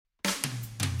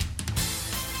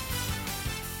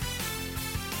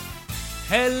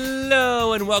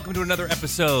Hello, and welcome to another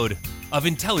episode of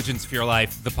Intelligence for Your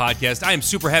Life, the podcast. I am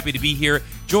super happy to be here,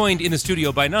 joined in the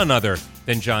studio by none other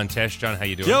than John Tesh. John, how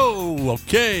you doing? Yo,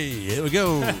 okay, here we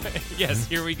go. Yes,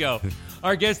 here we go.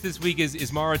 Our guest this week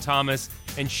is Maura Thomas,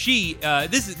 and she,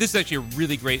 this is actually a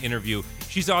really great interview.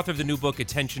 She's the author of the new book,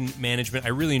 Attention Management. I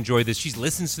really enjoy this. She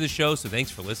listens to the show, so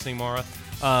thanks for listening, Maura.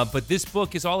 But this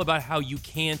book is all about how you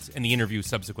can't, and the interview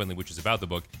subsequently, which is about the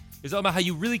book, is all about how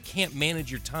you really can't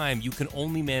manage your time. You can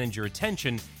only manage your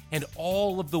attention, and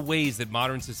all of the ways that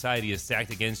modern society is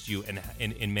stacked against you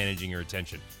in managing your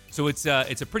attention. So it's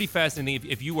a pretty fascinating.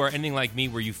 If you are anything like me,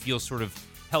 where you feel sort of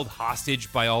held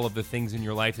hostage by all of the things in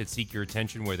your life that seek your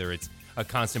attention, whether it's a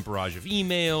constant barrage of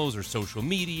emails or social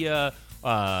media,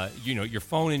 your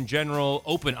phone in general,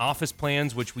 open office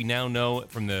plans, which we now know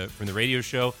from the radio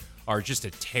show are just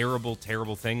a terrible,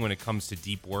 terrible thing when it comes to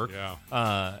deep work.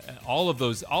 Yeah. All of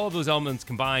those elements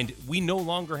combined, we no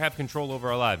longer have control over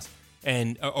our lives.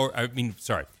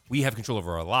 We have control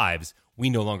over our lives. We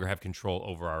no longer have control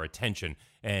over our attention.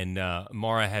 And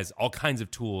Maura has all kinds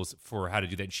of tools for how to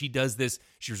do that. She does this.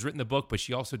 She's written the book, but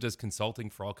she also does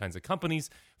consulting for all kinds of companies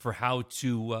for how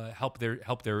to help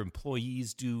their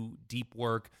employees do deep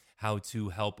work, how to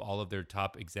help all of their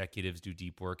top executives do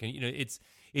deep work. And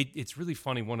it's really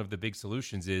funny. One of the big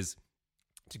solutions is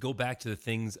to go back to the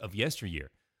things of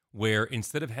yesteryear, where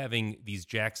instead of having these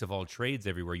jacks of all trades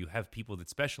everywhere, you have people that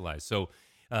specialize. So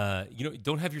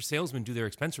don't have your salesman do their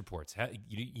expense reports.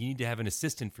 You need to have an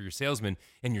assistant for your salesman,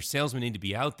 and your salesmen need to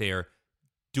be out there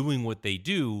doing what they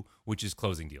do, which is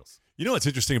closing deals. You know what's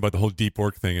interesting about the whole deep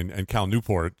work thing, and Cal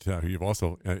Newport, who you've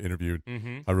also interviewed,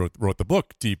 I wrote the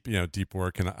book Deep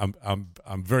Work, and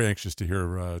I'm very anxious to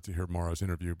hear Maura's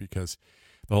interview, because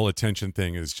the whole attention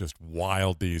thing is just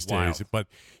wild these days. But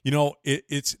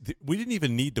we didn't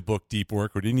even need the book Deep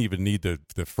Work, or didn't even need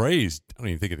the phrase. I don't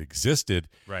even think it existed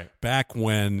back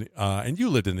when. And you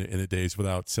lived in the days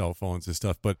without cell phones and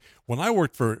stuff. But when I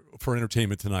worked for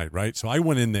Entertainment Tonight, right? So I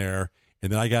went in there,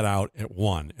 and then I got out at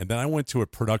 1, and then I went to a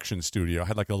production studio. I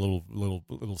had like a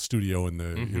little studio in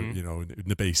the in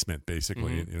the basement,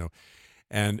 basically,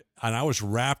 And I was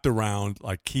wrapped around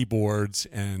like keyboards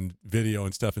and video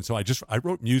and stuff. And so I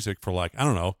wrote music for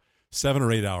 7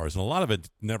 or 8 hours. And a lot of it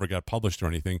never got published or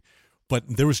anything.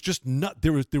 But there was just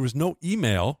there was no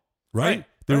email, right?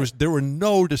 There were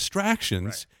no distractions.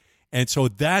 Right. And so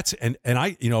that's and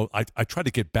I try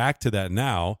to get back to that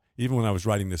now, even when I was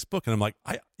writing this book. And I'm like,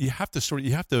 you have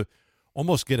to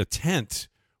almost get a tent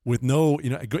with no,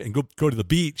 go to the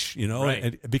beach,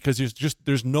 and because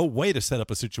there's no way to set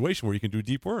up a situation where you can do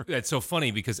deep work. That's so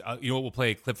funny, because we'll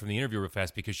play a clip from the interview real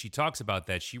fast, because she talks about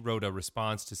that. She wrote a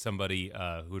response to somebody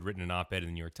who had written an op-ed in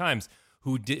the New York Times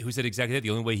who said exactly that.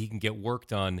 The only way he can get work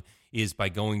done is by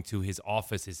going to his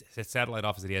office, his satellite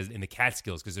office that he has in the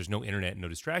Catskills, because there's no internet and no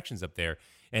distractions up there.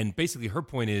 And basically her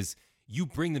point is, you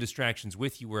bring the distractions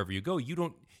with you wherever you go. You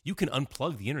can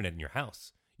unplug the internet in your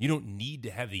house. You don't need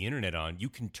to have the internet on. You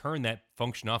can turn that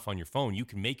function off on your phone. You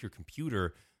can make your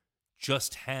computer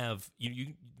just have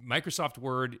Microsoft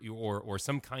Word or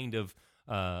some kind of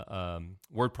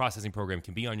word processing program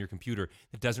can be on your computer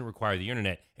that doesn't require the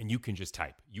internet, and you can just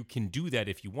type. You can do that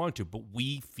if you want to, but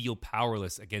we feel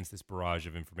powerless against this barrage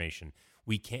of information.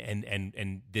 We can't,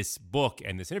 and this book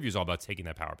and this interview is all about taking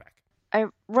that power back. I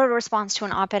wrote a response to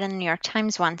an op-ed in the New York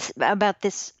Times once about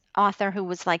this author who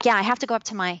was like, I have to go up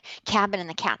to my cabin in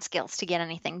the Catskills to get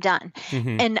anything done.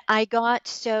 And I got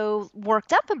so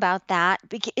worked up about that,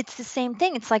 because it's the same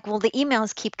thing. It's like, well, the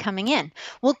emails keep coming in.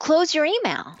 Well, close your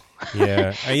email.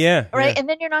 Yeah. Right. Yeah. And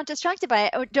then you're not distracted by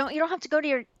it. You don't have to go to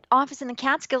your office in the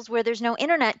Catskills where there's no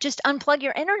internet. Just unplug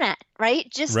your internet, right?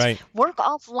 Just work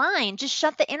offline. Just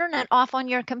shut the internet off on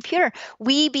your computer.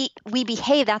 We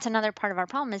behave. That's another part of our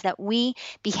problem, is that we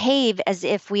behave as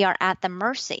if we are at the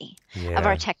mercy of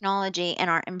our technology and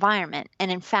our environment.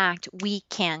 And in fact, we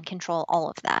can control all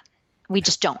of that. We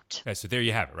just don't. Yeah, so there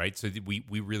you have it, right? So we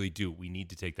really do. We need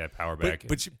to take that power back.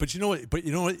 But you know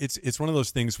what? It's one of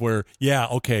those things where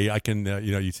I can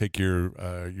you take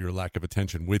your lack of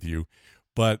attention with you,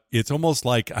 but it's almost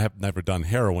like, I have never done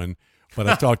heroin,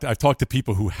 but I've talked to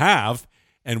people who have,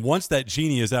 and once that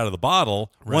genie is out of the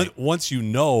bottle, once you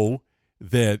know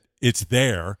that it's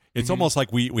there, it's almost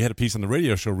like we had a piece on the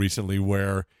radio show recently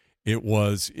where it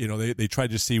was, they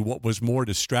tried to see what was more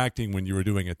distracting when you were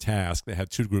doing a task. They had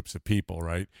two groups of people,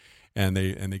 right? And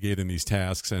they gave them these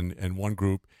tasks, and one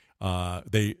group,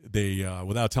 they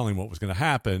without telling what was going to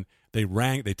happen, they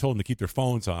told them to keep their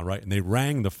phones on, right? And they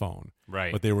rang the phone,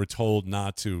 right? But they were told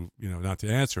not to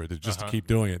answer it, just to keep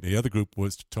doing it. The other group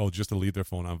was told just to leave their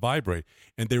phone on vibrate,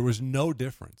 and there was no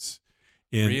difference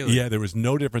Really? Yeah, there was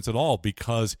no difference at all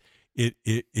because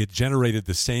it generated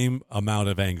the same amount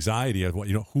of anxiety of what,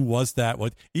 who was that?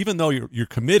 What, even though you're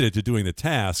committed to doing the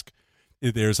task,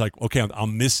 there's like, okay,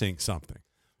 I'm missing something.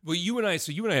 Well, you and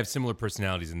I have similar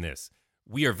personalities in this.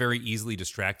 We are very easily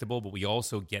distractible, but we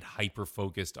also get hyper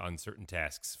focused on certain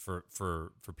tasks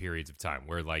for periods of time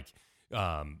where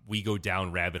we go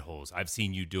down rabbit holes. I've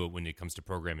seen you do it when it comes to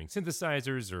programming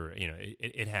synthesizers, or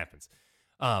it happens.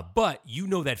 But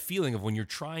that feeling of when you're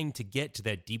trying to get to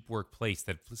that deep work place,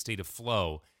 that state of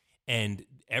flow, and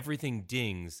everything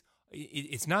dings.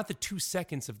 It's not the 2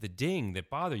 seconds of the ding that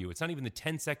bother you. It's not even the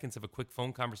 10 seconds of a quick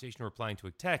phone conversation or replying to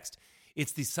a text.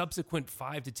 It's the subsequent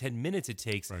 5 to 10 minutes it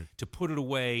takes to put it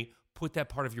away, put that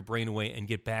part of your brain away, and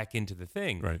get back into the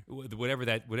thing. Right. Whatever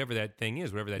that thing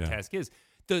is, whatever that task is.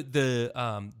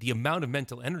 The amount of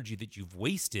mental energy that you've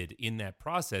wasted in that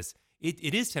process,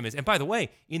 it is 10 minutes. And by the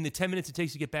way, in the 10 minutes it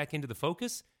takes to get back into the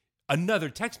focus, another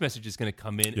text message is going to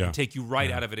come in and take you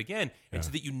right out of it again. And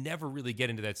so that you never really get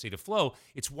into that state of flow.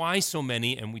 It's why so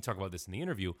many, and we talk about this in the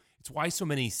interview, it's why so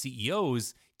many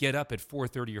CEOs get up at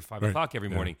 4:30 or 5 o'clock every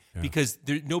morning because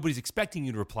nobody's expecting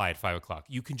you to reply at 5 o'clock.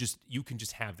 You can just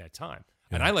have that time.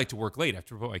 And I like to work late.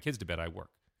 After I put my kids to bed, I work.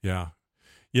 Yeah.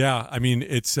 Yeah, I mean,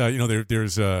 it's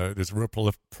there's a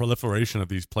real proliferation of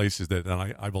these places that,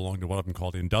 and I belong to one of them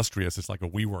called Industrious. It's like a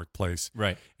WeWork place,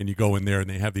 right? And you go in there, and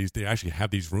they actually have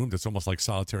these rooms. It's almost like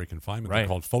solitary confignment. They're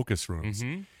called focus rooms,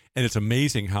 and it's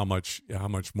amazing how much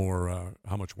more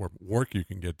work you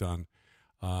can get done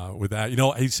with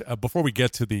that. Before we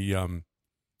get to the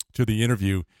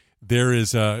interview, there is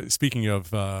speaking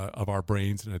of our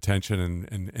brains and attention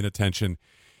and attention.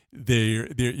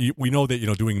 We know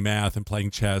that doing math and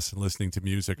playing chess and listening to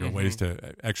music are ways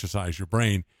to exercise your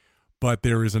brain, but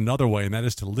there is another way, and that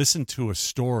is to listen to a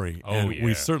story.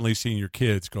 We've certainly seen your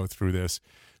kids go through this.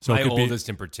 So my oldest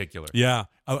in particular,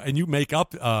 and you make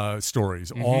up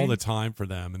stories all the time for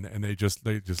them, and they just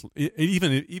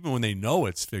even when they know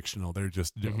it's fictional, they're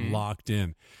just locked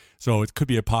in. So it could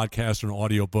be a podcast or an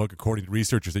audio book. According to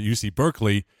researchers at UC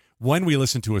Berkeley, when we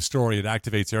listen to a story, it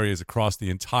activates areas across the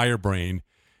entire brain.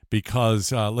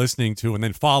 Because listening to and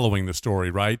then following the story,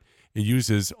 right, it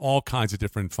uses all kinds of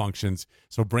different functions.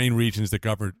 So brain regions that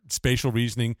govern spatial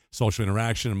reasoning, social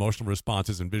interaction, emotional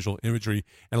responses, and visual imagery.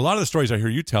 And a lot of the stories I hear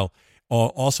you tell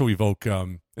also evoke,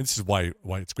 and this is why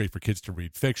it's great for kids to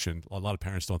read fiction. A lot of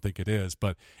parents don't think it is,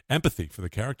 but empathy for the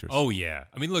characters. Oh, yeah.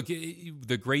 I mean, look,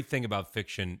 the great thing about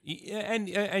fiction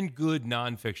and good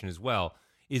nonfiction as well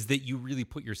is that you really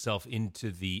put yourself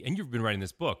into and you've been writing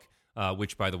this book.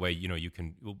 Which, by the way,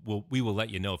 we will let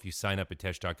you know if you sign up at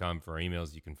Tesh.com for our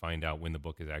emails. You can find out when the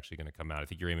book is actually going to come out. I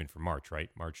think you're aiming for March, right?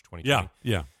 March 2020.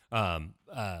 Yeah.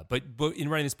 But in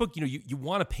writing this book, you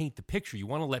want to paint the picture. You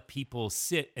want to let people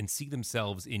sit and see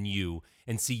themselves in you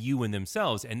and see you in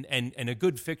themselves. And a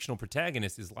good fictional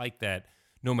protagonist is like that,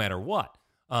 no matter what.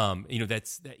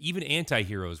 That's even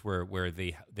anti-heroes where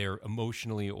they're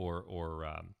emotionally or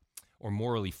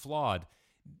morally flawed.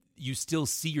 You still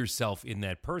see yourself in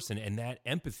that person, and that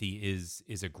empathy is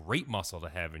a great muscle to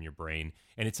have in your brain,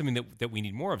 and it's something that we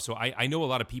need more of. So I know a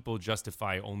lot of people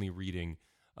justify only reading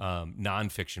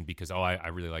nonfiction because I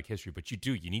really like history, but you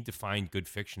need to find good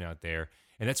fiction out there,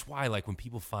 and that's why when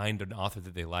people find an author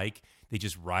that they like, they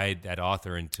just ride that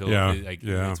author until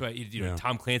that's why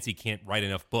Tom Clancy can't write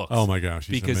enough books. Oh my gosh,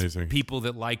 he's because amazing. People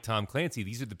that like Tom Clancy,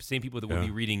 these are the same people that will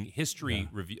be reading history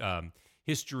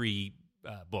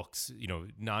books,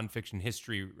 nonfiction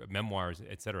history, memoirs,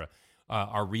 etc.,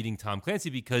 are reading Tom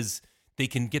Clancy because they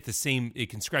can get it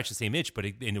can scratch the same itch, but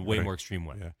in a way more extreme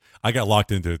way. Yeah. I got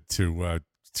locked into two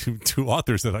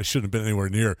authors that I shouldn't have been anywhere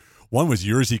near. One was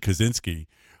Jerzy Kosinski,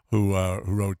 who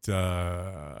wrote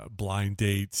Blind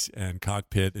Dates and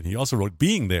Cockpit, and he also wrote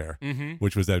Being There,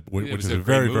 which was a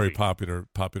very very popular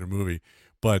movie.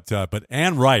 But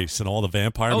Anne Rice and all the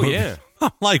vampire movies. Yeah. I'm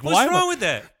like, what's wrong with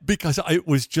that? Because it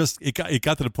was just it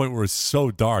got to the point where it's so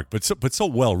dark, but so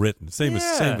well written. Same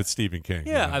with Stephen King.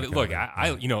 Yeah, I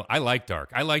like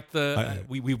dark. I liked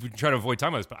we try to avoid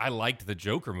talking about this, but I liked the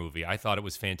Joker movie. I thought it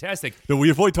was fantastic. No, we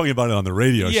avoid talking about it on the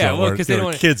radio show. Yeah, well, because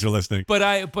kids are listening. But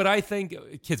I think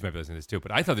kids might be listening to this too.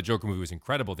 But I thought the Joker movie was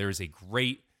incredible. There is a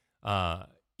great.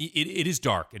 It is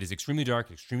dark. It is extremely dark,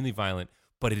 extremely violent.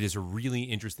 But it is a really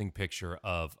interesting picture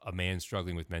of a man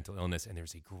struggling with mental illness. And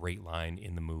there's a great line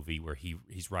in the movie where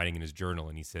he's writing in his journal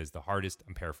and he says,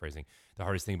 I'm paraphrasing, the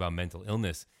hardest thing about mental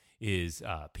illness is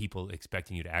people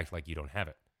expecting you to act like you don't have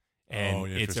it. And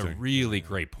it's a really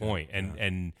great point.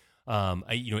 And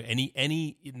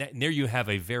there you have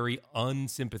a very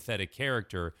unsympathetic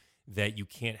character that you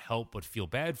can't help but feel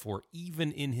bad for,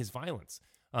 even in his violence,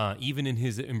 even in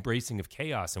his embracing of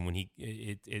chaos. And when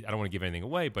I don't want to give anything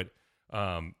away, but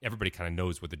everybody kind of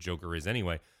knows what the Joker is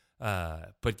anyway.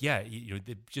 But yeah,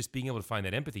 just being able to find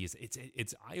that empathy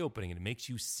it's eye-opening, and it makes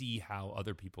you see how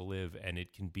other people live, and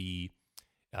it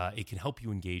can help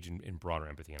you engage in broader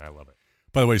empathy, and I love it.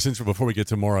 By the way, before we get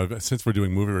to Maura, since we're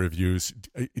doing movie reviews,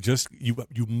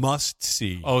 you must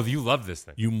see. Oh, you love this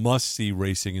thing. You must see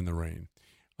Racing in the Rain.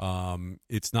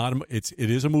 It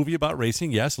is a movie about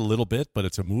racing, yes, a little bit, but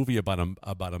it's a movie about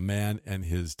a man and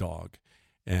his dog,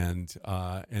 and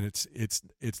it's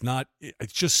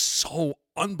just so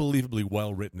unbelievably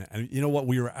well written. And you know what?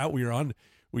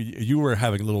 You were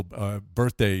having a little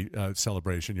birthday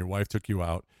celebration. Your wife took you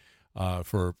out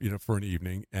for an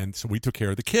evening, and so we took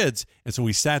care of the kids, and so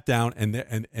we sat down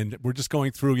and we're just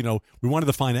going through. We wanted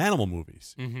to find animal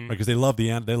movies, mm-hmm. because they love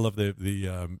the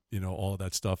all of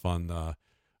that stuff on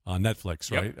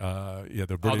Netflix, right? Yep.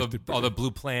 The British, all the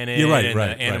Blue Planet,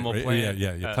 Animal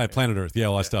Planet, Planet Earth,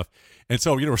 all that stuff. And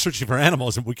so we're searching for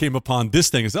animals, and we came upon this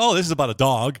thing. This is about a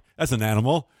dog. That's an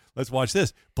animal. Let's watch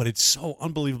this. But it's so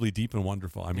unbelievably deep and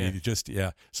wonderful. I mean,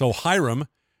 So Hiram,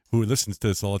 who listens to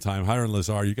this all the time, Hiram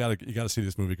Lazar, you got to see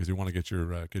this movie because you want to get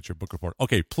your book report.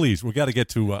 Okay, please, we got to get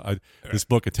to this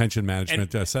book, Attention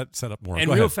Management. Set up more. And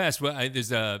Go real ahead. fast,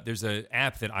 there's a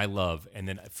app that I love, and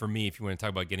then for me, if you want to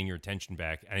talk about getting your attention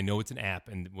back, and I know it's an app,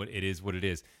 and what it is,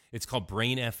 it's called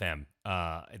Brain FM.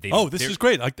 This is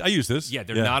great. I use this. Yeah,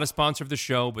 they're not a sponsor of the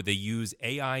show, but they use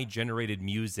AI generated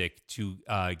music to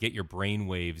get your brain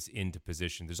waves into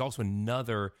position. There's also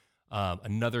another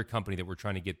company that we're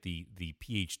trying to get the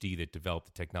PhD that developed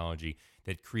the technology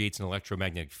that creates an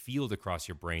electromagnetic field across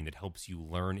your brain that helps you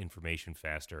learn information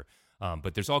faster.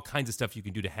 But there's all kinds of stuff you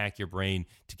can do to hack your brain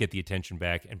to get the attention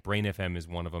back, and Brain FM is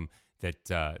one of them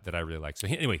that I really like. So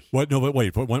anyway. What? No, but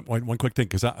wait. One quick thing,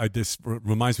 because this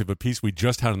reminds me of a piece we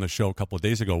just had on the show a couple of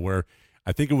days ago where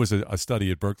I think it was a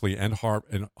study at Berkeley and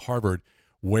Harvard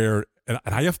where, and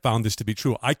I have found this to be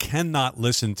true, I cannot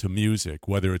listen to music,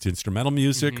 whether it's instrumental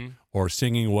music mm-hmm. or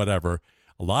singing, whatever.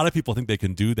 A lot of people think they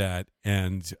can do that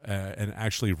and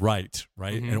actually write,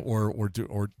 right? Mm-hmm. And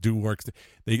or do work.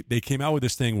 They came out with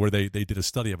this thing where they did a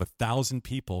study of 1,000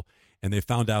 people, and they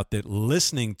found out that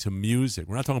listening to music,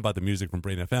 we're not talking about the music from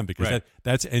Brain FM because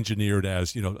that's engineered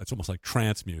as, it's almost like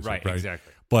trance music, right?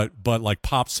 Exactly. But like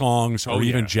pop songs or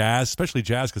even jazz, especially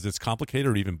jazz because it's complicated,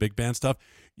 or even big band stuff,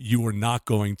 you are not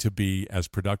going to be as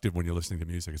productive when you're listening to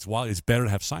music. It's better to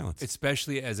have silence.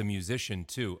 Especially as a musician,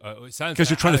 too. Because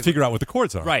you're trying to figure out what the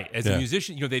chords are. Right. As a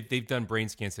musician, they've done brain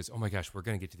scan studies. Oh, my gosh, we're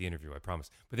going to get to the interview, I promise.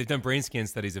 But they've done brain scan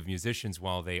studies of musicians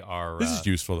while they are... This is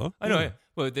useful, though. I know. Yeah.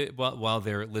 Well, while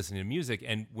they're listening to music,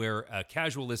 and where a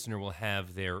casual listener will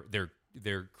have their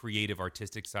creative,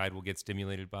 artistic side will get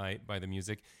stimulated by the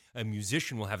music. A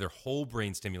musician will have their whole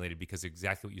brain stimulated because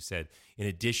exactly what you said. In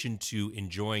addition to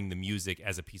enjoying the music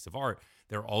as a piece of art,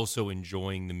 they're also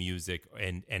enjoying the music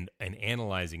and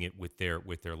analyzing it with their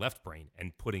left brain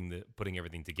and putting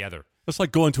everything together. It's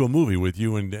like going to a movie with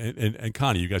you and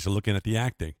Connie. You guys are looking at the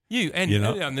acting.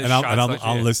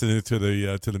 I'm listening to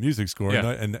the music score,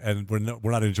 and we're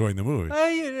not enjoying the movie.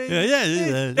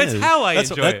 That's how I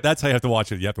enjoy it. That's how you have to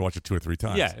watch it. You have to watch it 2 or 3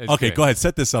 times. Yeah. Okay, great. Go ahead.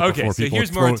 Set this up before so people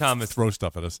here's Maura Thomas. throw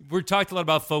stuff at us. We've talked a lot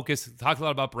about focus, talked a lot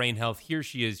about brain health. Here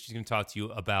she is. She's going to talk to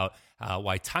you about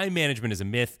why time management is a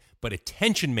myth, but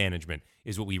attention management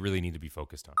is what we really need to be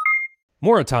focused on.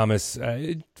 Maura Thomas,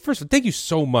 first of all, thank you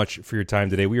so much for your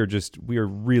time today. We are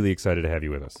really excited to have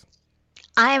you with us.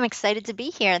 I am excited to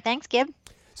be here. Thanks, Gib.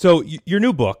 So your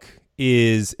new book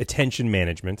is Attention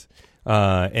Management,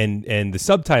 and the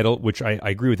subtitle, which I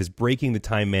agree with, is Breaking the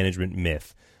Time Management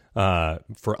Myth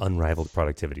for Unrivaled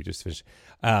Productivity. Just finish.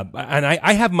 And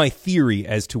I have my theory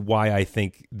as to why I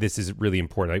think this is really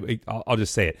important. I'll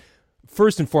just say it.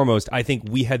 First and foremost, I think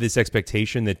we had this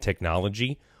expectation that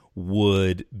technology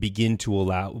would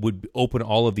would open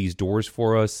all of these doors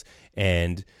for us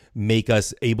and make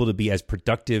us able to be as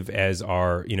productive as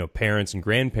our parents and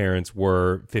grandparents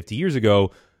were 50 years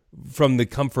ago from the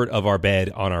comfort of our bed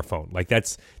on our phone. Like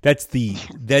that's the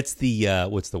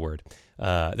what's the word?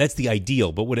 That's the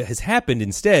ideal. But what has happened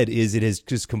instead is it has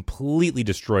just completely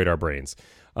destroyed our brains.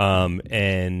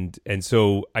 And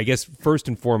so I guess first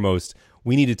and foremost,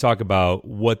 we need to talk about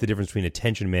what the difference between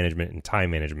attention management and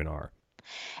time management are.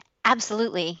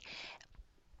 Absolutely.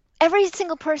 Every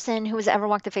single person who has ever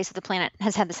walked the face of the planet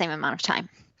has had the same amount of time.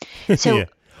 So yeah.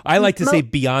 I like to say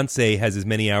Beyonce has as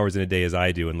many hours in a day as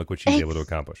I do, and look what she's able to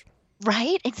accomplish.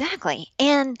 Right, exactly.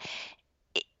 And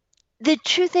the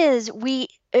truth is,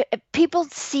 people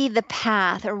see the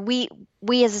path, or we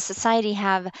as a society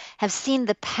have seen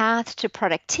the path to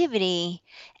productivity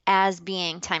as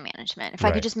being time management. If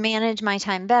I could just manage my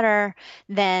time better,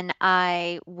 then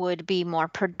I would be more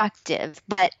productive.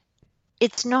 But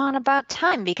it's not about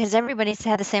time, because everybody's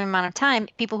had the same amount of time.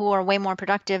 People who are way more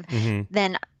productive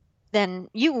than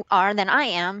you are, than I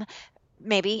am,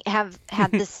 maybe have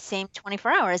had the same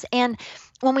 24 hours. And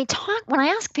when I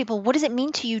ask people, what does it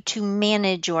mean to you to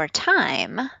manage your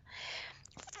time?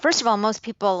 First of all, most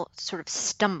people sort of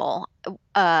stumble.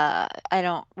 I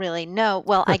don't really know.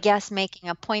 Well, I guess making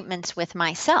appointments with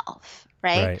myself,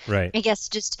 right? Right. I guess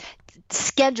just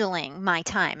scheduling my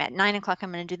time. At 9 o'clock,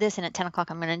 I'm going to do this, and at 10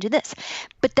 o'clock, I'm going to do this.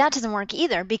 But that doesn't work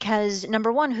either, because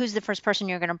number one, who's the first person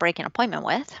you're going to break an appointment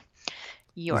with?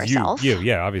 Yourself. You,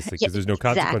 yeah, obviously, because there's no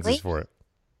consequences for it.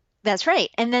 That's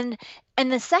right. And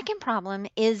the second problem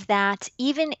is that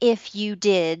even if you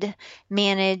did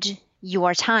manage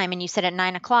your time and you said at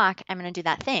 9 o'clock, I'm going to do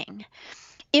that thing,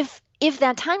 if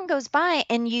that time goes by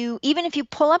and even if you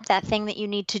pull up that thing that you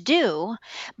need to do,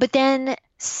 but then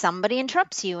somebody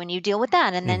interrupts you and you deal with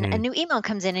that, and then a new email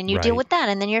comes in and you deal with that,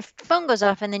 and then your phone goes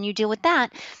off and then you deal with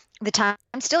that, the time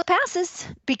still passes,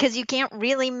 because you can't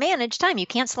really manage time. You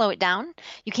can't slow it down.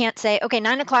 You can't say, okay,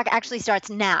 9 o'clock actually starts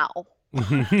now.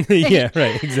 Yeah,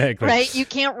 right, exactly. Right? You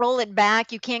can't roll it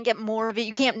back. You can't get more of it.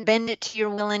 You can't bend it to your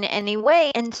will in any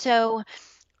way. And so,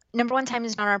 number one, time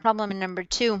is not our problem. And number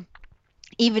two,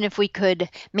 even if we could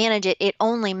manage it, it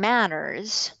only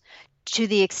matters to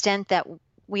the extent that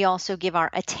we also give our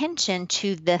attention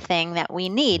to the thing that we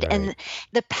need. Right. And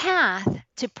the path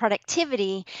to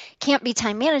productivity can't be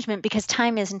time management, because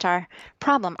time isn't our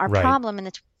problem. Our problem in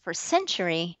the 21st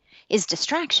century is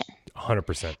distraction.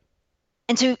 100%.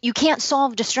 And so you can't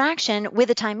solve distraction with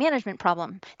a time management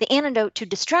problem. The antidote to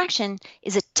distraction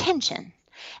is attention.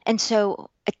 And so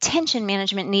attention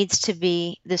management needs to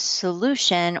be the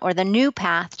solution, or the new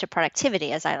path to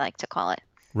productivity, as I like to call it.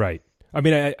 Right. I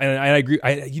mean, I agree.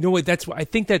 You know what? I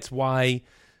think that's why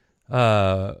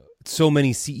so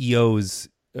many CEOs,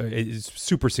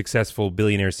 super successful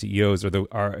billionaire CEOs,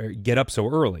 get up so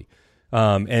early,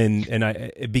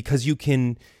 because you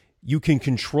can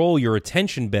control your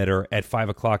attention better at 5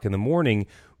 o'clock in the morning,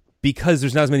 because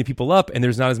there's not as many people up and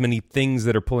there's not as many things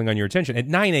that are pulling on your attention. At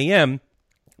 9 a.m.,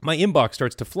 my inbox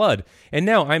starts to flood, and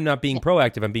now I'm not being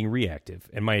proactive, I'm being reactive,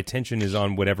 and my attention is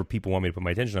on whatever people want me to put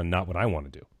my attention on, not what I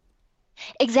want to do.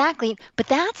 Exactly. But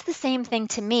that's the same thing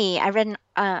to me. I wrote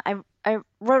a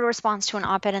response to an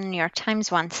op-ed in the New York Times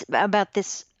once about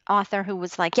this author who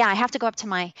was like, yeah, I have to go up to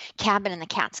my cabin in the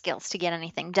Catskills to get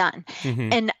anything done.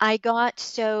 And I got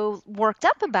so worked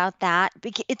up about that,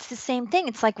 because it's the same thing.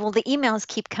 It's like, well, the emails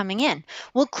keep coming in.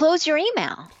 Well, close your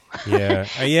email. Yeah.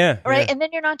 Right. Yeah. And then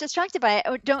you're not distracted by it.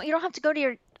 You don't have to go to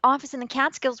your office in the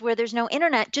Catskills where there's no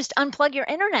internet. Just unplug your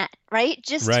internet, right?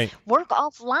 Just work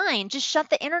offline. Just shut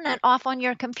the internet off on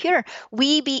your computer.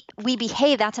 We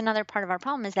behave. That's another part of our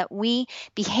problem, is that we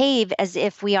behave as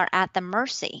if we are at the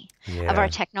mercy of our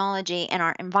technology and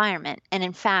our environment. And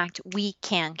in fact, we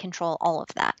can control all of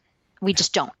that. We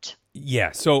just don't.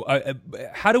 Yeah. So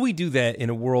how do we do that in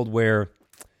a world where,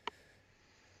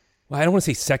 well, I don't want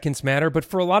to say seconds matter, but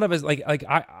for a lot of us, like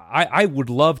I would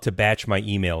love to batch my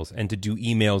emails and to do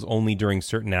emails only during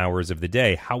certain hours of the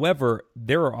day. However,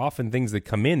 there are often things that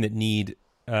come in that need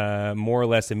more or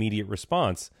less immediate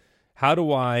response. How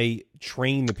do I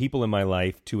train the people in my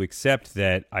life to accept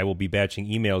that I will be batching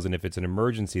emails, and if it's an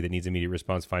emergency that needs immediate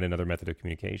response, find another method of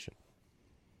communication?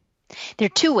 There are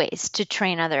two ways to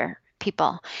train other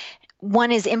people.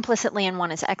 One is implicitly and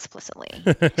one is explicitly.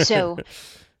 So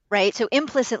right? So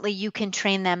implicitly, you can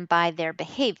train them by their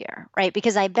behavior, right?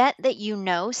 Because I bet that you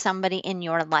know somebody in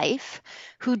your life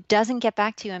who doesn't get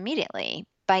back to you immediately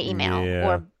by email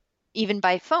or even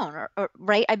by phone, or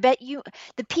right? I bet you,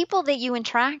 the people that you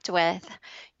interact with,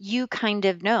 you kind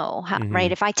of know, how,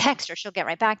 right? If I text her, she'll get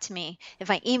right back to me.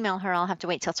 If I email her, I'll have to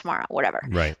wait till tomorrow, whatever.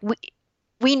 Right.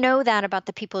 We know that about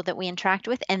the people that we interact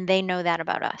with, and they know that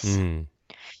about us.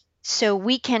 So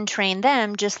we can train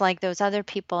them just like those other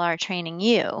people are training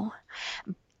you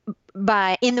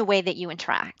in the way that you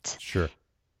interact. Sure.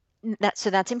 So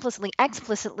that's implicitly.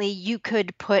 Explicitly, you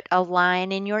could put a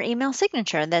line in your email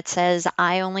signature that says,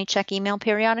 I only check email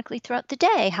periodically throughout the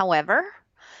day. However,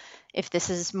 if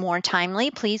this is more timely,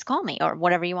 please call me, or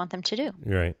whatever you want them to do.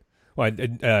 Right. Well,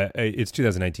 it's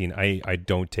 2019. I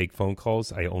don't take phone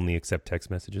calls. I only accept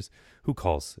text messages. Who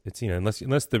calls? It's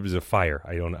unless there was a fire,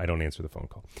 I don't answer the phone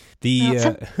call.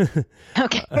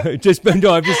 Okay. I'm just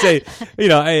saying.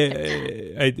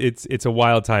 It's a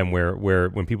wild time where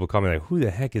when people call me, like, who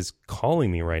the heck is calling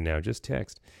me right now? Just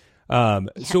text.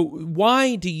 So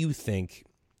why do you think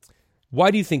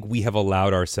we have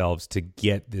allowed ourselves to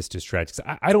get this distracted?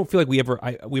 'Cause I don't feel like we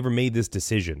ever made this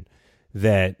decision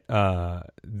that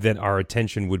our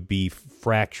attention would be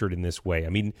fractured in this way. I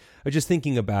mean, I was just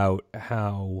thinking about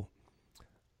how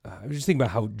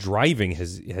driving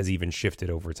has even shifted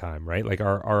over time, right? Like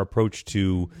our approach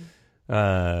to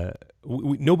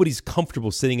nobody's comfortable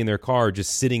sitting in their car,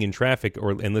 just sitting in traffic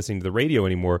and listening to the radio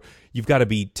anymore. You've got to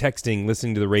be texting,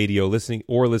 listening to the radio, listening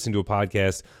to a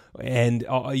podcast, and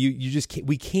you just can't,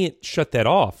 we can't shut that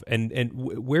off. And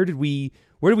where did we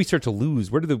start to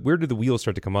lose? Where did the wheels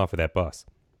start to come off of that bus?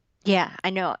 Yeah, I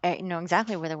know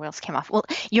exactly where the wheels came off. Well,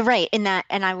 you're right in that,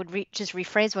 and I would just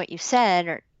rephrase what you said,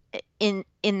 or in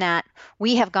that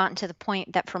we have gotten to the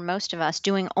point that for most of us,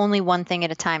 doing only one thing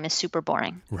at a time is super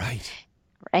boring. Right.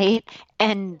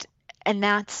 And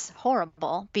that's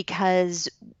horrible, because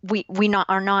we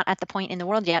are not at the point in the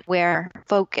world yet where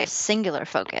singular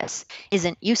focus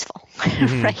isn't useful,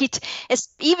 right? It's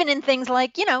even in things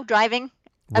like, driving.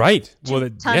 Right.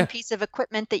 Ton piece of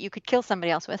equipment that you could kill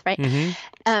somebody else with, right?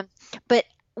 But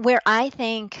where I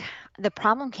think the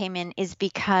problem came in is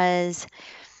because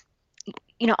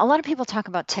a lot of people talk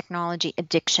about technology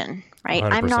addiction, right?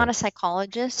 100%. I'm not a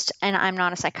psychologist and I'm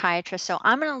not a psychiatrist, so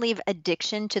I'm going to leave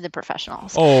addiction to the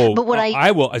professionals. Oh, but what I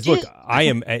will. Look, I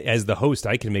am, as the host,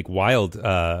 I can make wild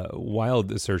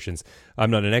assertions.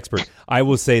 I'm not an expert. I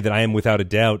will say that I am without a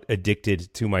doubt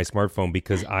addicted to my smartphone,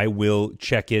 because I will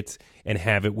check it and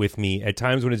have it with me at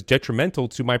times when it's detrimental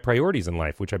to my priorities in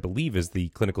life, which I believe is the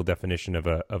clinical definition of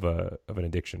an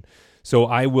addiction. So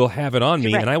I will have it on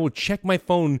me, and I will check my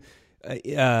phone.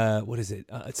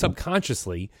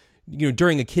 Subconsciously,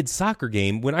 during a kid's soccer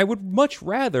game, when I would much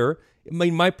rather,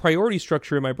 my priority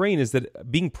structure in my brain is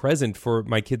that being present for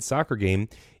my kid's soccer game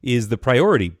is the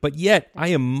priority. But yet I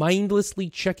am mindlessly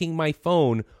checking my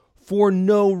phone for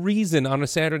no reason on a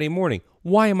Saturday morning.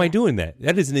 Why am I doing that?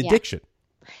 That is an addiction.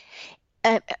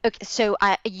 Okay, so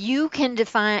you can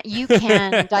diagnose,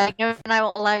 and I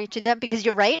will allow you to do that, because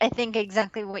you're right. I think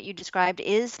exactly what you described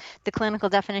is the clinical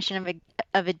definition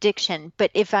of addiction. But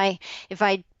if I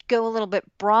go a little bit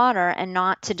broader and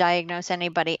not to diagnose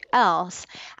anybody else,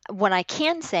 what I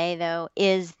can say though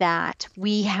is that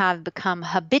we have become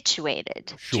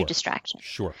habituated to distraction.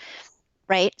 Sure.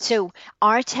 Right. So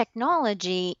our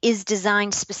technology is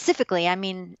designed specifically. I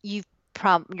mean, you're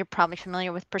probably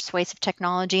familiar with persuasive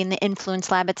technology and the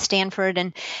influence lab at Stanford,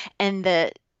 and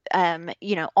the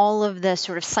all of the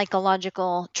sort of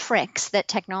psychological tricks that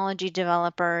technology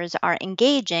developers are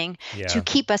engaging to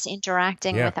keep us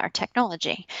interacting with our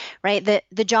technology, right?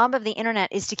 The job of the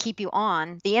internet is to keep you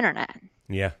on the internet.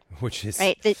 Yeah, which is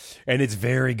right. And it's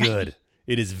very good.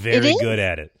 It is very good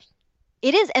at it.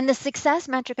 It is. And the success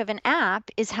metric of an app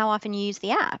is how often you use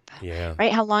the app, yeah,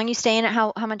 right? How long you stay in it,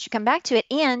 how much you come back to it.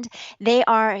 And they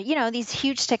are, these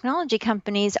huge technology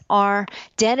companies are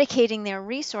dedicating their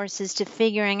resources to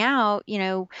figuring out,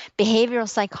 behavioral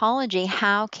psychology.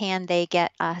 How can they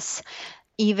get us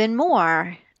even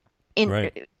more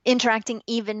interacting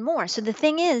even more? So the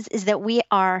thing is that we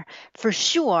are for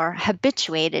sure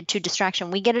habituated to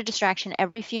distraction. We get a distraction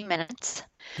every few minutes.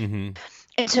 Mm-hmm.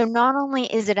 And so not only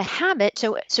is it a habit,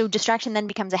 so distraction then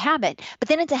becomes a habit, but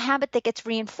then it's a habit that gets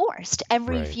reinforced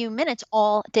every few minutes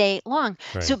all day long.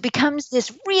 Right. So it becomes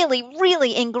this really,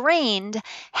 really ingrained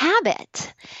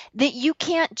habit that you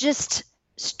can't just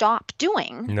stop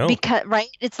doing. No. Because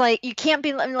it's like you can't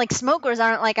be like smokers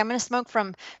aren't like, I'm going to smoke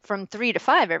from 3 to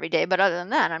 5 every day, but other than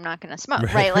that I'm not going to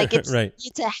smoke, right? Like it's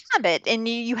a habit, and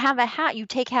you have you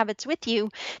take habits with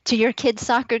you to your kid's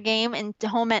soccer game and to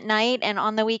home at night and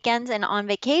on the weekends and on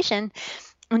vacation.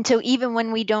 And so even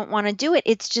when we don't want to do it,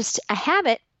 it's just a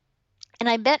habit. And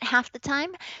I bet half the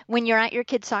time when you're at your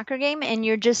kid's soccer game and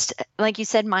you're just, like you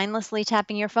said, mindlessly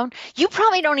tapping your phone, you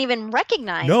probably don't even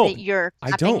recognize that you're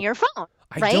tapping your phone.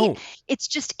 Right? I don't. It's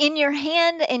just in your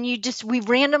hand, and we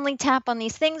randomly tap on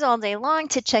these things all day long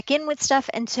to check in with stuff.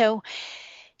 And so,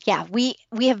 we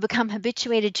have become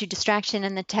habituated to distraction,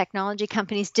 and the technology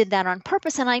companies did that on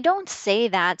purpose. And I don't say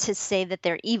that to say that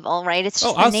they're evil, right? It's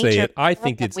just I'll the nature say it. I of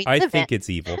think it's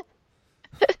evil.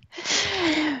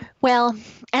 Well,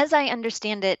 as I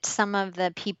understand it, some of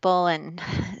the people, and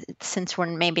since we're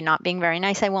maybe not being very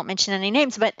nice, I won't mention any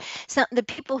names, but the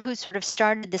people who sort of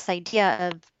started this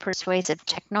idea of persuasive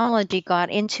technology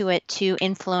got into it to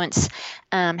influence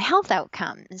health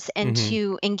outcomes and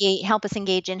to help us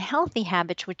engage in healthy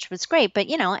habits, which was great. But,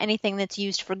 anything that's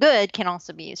used for good can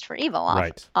also be used for evil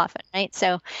often, right?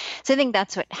 So I think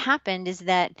that's what happened, is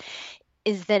that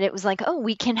is that it was like, oh,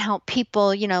 we can help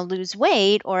people, lose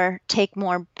weight or take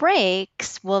more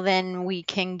breaks. Well, then we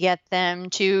can get them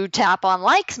to tap on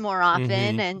likes more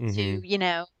often and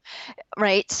to,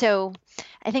 right. So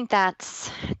I think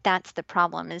that's the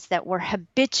problem, is that we're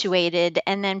habituated.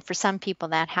 And then for some people,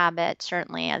 that habit,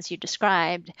 certainly, as you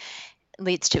described,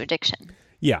 leads to addiction.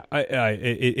 Yeah,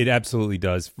 it absolutely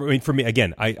does. I mean, for me,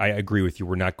 again, I agree with you.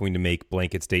 We're not going to make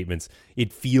blanket statements.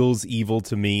 It feels evil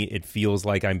to me. It feels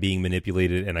like I'm being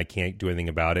manipulated and I can't do anything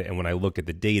about it. And when I look at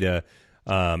the data,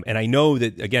 and I know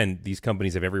that, again, these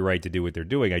companies have every right to do what they're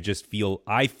doing,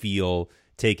 I feel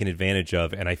taken advantage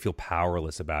of, and I feel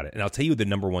powerless about it. And I'll tell you the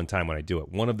number one time when I do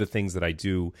it. One of the things that I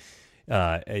do,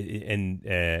 I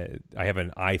have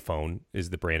an iPhone,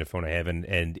 is the brand of phone I have,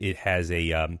 and it has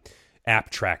a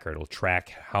app tracker. It'll track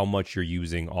how much you're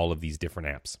using all of these different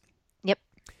apps. Yep.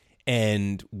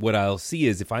 And what I'll see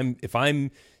is if I'm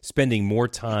spending more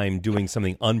time doing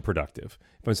something unproductive,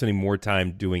 if I'm spending more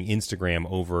time doing Instagram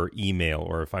over email,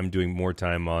 or if I'm doing more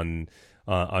time on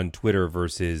Twitter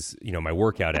versus my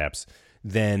workout apps,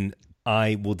 then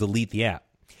I will delete the app.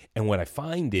 And what I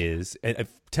find is,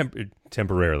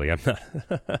 temporarily, I'm not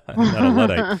a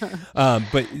Luddite,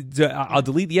 but I'll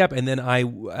delete the app, and then I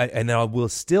will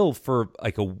still for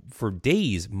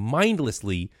days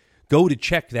mindlessly go to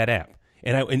check that app,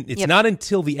 and it's not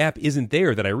until the app isn't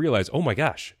there that I realize, oh my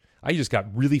gosh, I just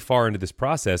got really far into this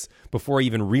process before I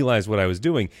even realized what I was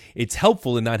doing. It's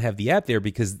helpful to not have the app there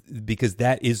because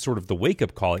that is sort of the wake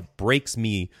up call. It breaks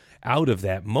me out of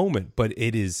that moment, but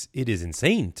it is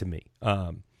insane to me.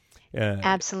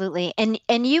 Absolutely.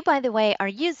 And you, by the way, are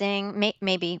using,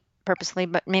 maybe purposely,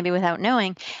 but maybe without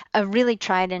knowing, a really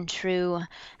tried and true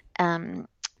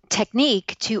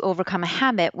technique to overcome a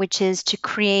habit, which is to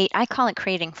create, I call it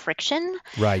creating friction.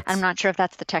 Right. I'm not sure if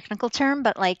that's the technical term,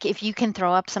 but like if you can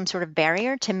throw up some sort of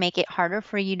barrier to make it harder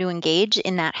for you to engage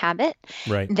in that habit,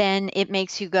 right, then it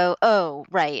makes you go, oh,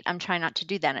 right, I'm trying not to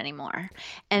do that anymore.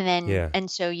 And then, and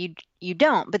so you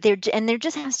don't, but there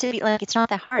just has to be, like, it's not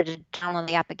that hard to download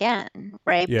the app again,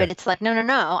 right? Yeah. But it's like,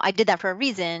 no, I did that for a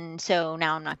reason, so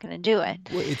now I'm not going to do it.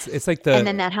 Well, it's like and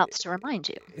then that helps to remind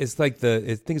you. It's like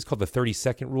I think it's called the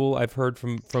 30-second rule. I've heard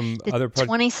from other projects. The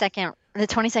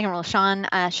 20-second rule. Sean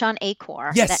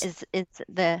Acor. Yes, that is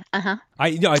the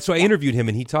So I interviewed him,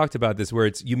 and he talked about this, where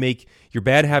it's you make your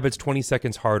bad habits 20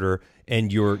 seconds harder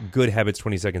and your good habits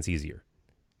 20 seconds easier.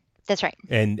 That's right.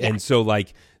 And so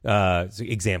like so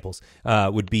examples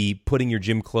would be putting your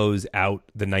gym clothes out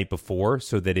the night before,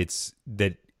 so that it's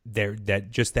that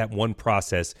just that one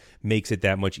process makes it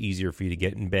that much easier for you to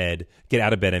get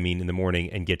out of bed, in the morning,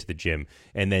 and get to the gym.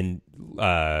 And then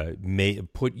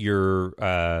put your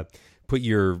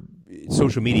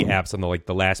social media apps on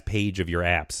the last page of your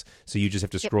apps, so you just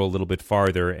have to scroll a little bit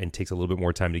farther, and takes a little bit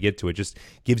more time to get to it. Just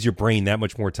gives your brain that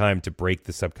much more time to break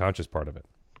the subconscious part of it.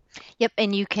 Yep,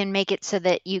 and you can make it so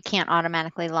that you can't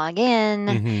automatically log in.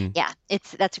 Mm-hmm. Yeah,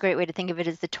 that's a great way to think of it,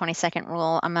 as the 20-second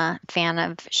rule. I'm a fan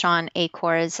of Sean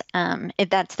Acor's.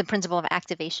 That's the principle of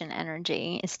activation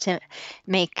energy, is to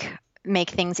make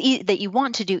things that you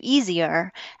want to do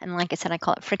easier. And like I said, I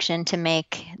call it friction, to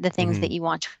make the things that you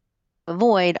want to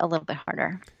avoid a little bit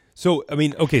harder. So,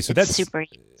 okay, so that's super.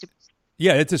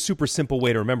 Yeah, it's a super simple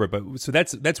way to remember. But so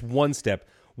that's one step.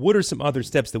 What are some other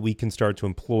steps that we can start to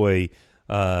employ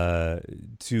or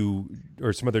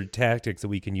some other tactics that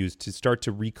we can use to start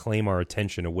to reclaim our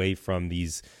attention away from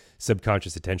these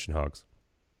subconscious attention hogs?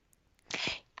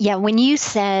 Yeah, when you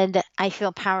said, I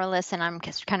feel powerless and I'm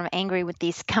kind of angry with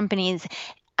these companies,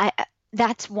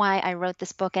 that's why I wrote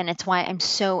this book, and it's why I'm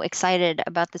so excited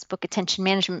about this book, Attention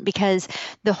Management, because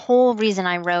the whole reason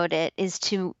I wrote it is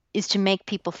to make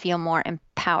people feel more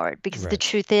empowered, because the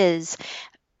truth is,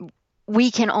 we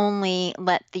can only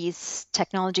let these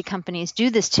technology companies do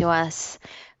this to us.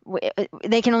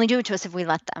 They can only do it to us if we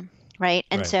let them, right?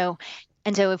 And so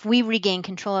if we regain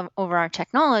control over our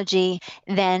technology,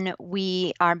 then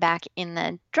we are back in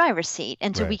the driver's seat.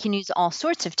 And so we can use all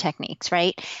sorts of techniques,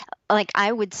 right? Like,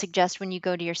 I would suggest, when you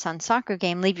go to your son's soccer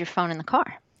game, leave your phone in the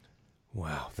car.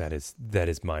 Wow, that is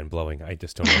mind-blowing. I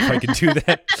just don't know if I can do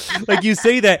that. Like, you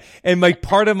say that, and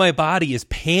part of my body is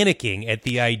panicking at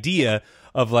the idea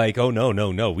of like, oh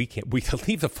no, we can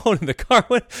leave the phone in the car.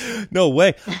 No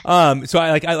way. So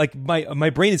my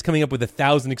brain is coming up with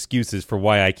 1,000 excuses for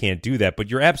why I can't do that. But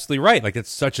you're absolutely right. Like,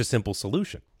 it's such a simple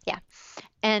solution. Yeah,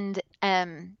 and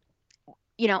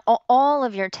all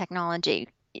of your technology,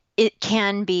 it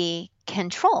can be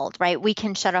controlled, right? We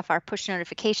can shut off our push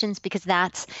notifications, because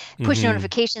push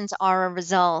notifications are a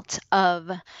result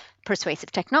of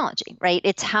persuasive technology, right?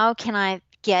 It's how can I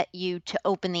get you to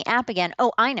open the app again.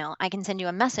 Oh, I know. I can send you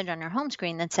a message on your home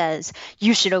screen that says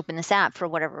you should open this app for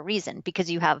whatever reason, because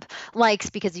you have likes,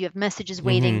 because you have messages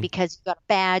waiting, because you got a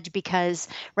badge, because,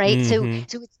 right? So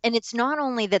it's not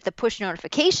only that the push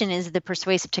notification is the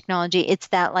persuasive technology, it's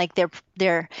that like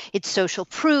it's social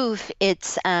proof,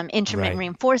 it's intermittent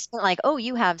reinforcement, like, oh,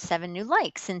 you have 7 new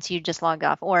likes since you just logged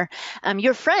off, or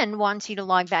your friend wants you to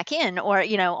log back in, or,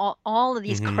 all of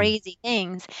these crazy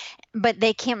things, but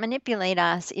they can't manipulate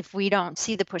us if we don't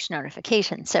see the push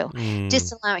notification. So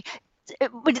just allowing,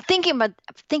 but thinking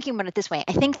about it this way,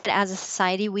 I think that as a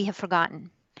society, we have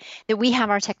forgotten that we have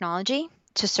our technology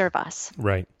to serve us.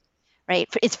 Right.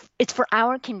 It's for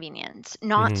our convenience,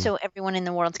 not so everyone in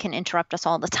the world can interrupt us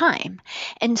all the time.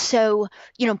 And so,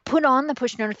 put on the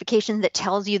push notification that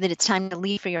tells you that it's time to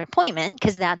leave for your appointment,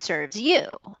 because that serves you.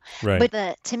 Right.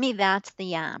 But to me, that's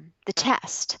the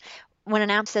test. When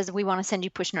an app says we want to send you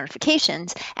push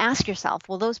notifications, ask yourself,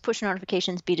 will those push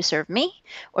notifications be to serve me,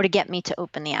 or to get me to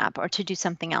open the app, or to do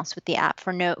something else with the app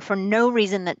for no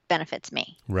reason that benefits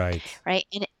me? Right.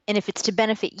 And if it's to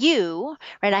benefit you,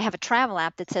 right? I have a travel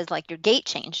app that says like your gate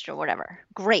changed or whatever.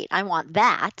 Great. I want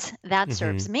that. That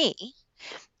serves me.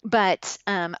 But,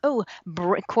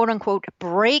 quote unquote,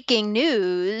 breaking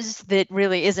news that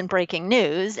really isn't breaking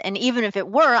news. And even if it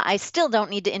were, I still don't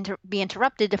need to be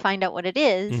interrupted to find out what it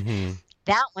is.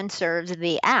 That one serves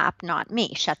the app, not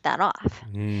me. Shut that off.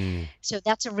 So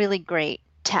that's a really great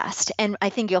test. And I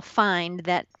think you'll find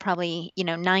that probably,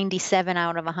 97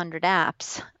 out of 100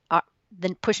 apps,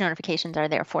 the push notifications are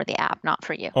there for the app, not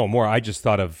for you. Oh, Maura, I just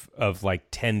thought of like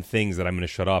 10 things that I'm going to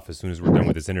shut off as soon as we're done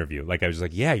with this interview. Like, I was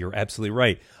like, yeah, you're absolutely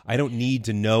right. I don't need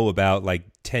to know about like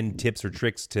 10 tips or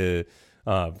tricks to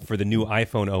for the new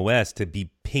iPhone OS to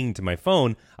be pinged to my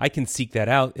phone. I can seek that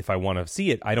out if I want to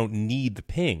see it. I don't need the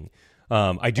ping.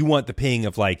 I do want the ping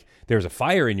of like there's a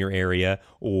fire in your area,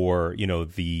 or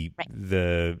the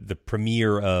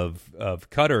premier of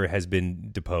Qatar has been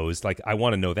deposed. Like, I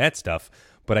want to know that stuff.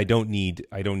 But I don't need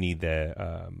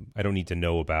to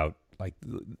know about like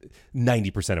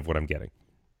 90% of what I'm getting.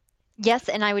 Yes,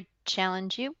 and I would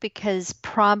challenge you, because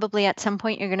probably at some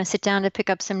point you're going to sit down to pick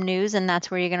up some news, and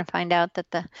that's where you're going to find out that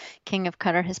the king of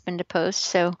Qatar has been deposed.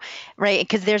 So,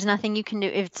 because there's nothing you can do.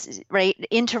 It's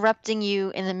interrupting you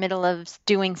in the middle of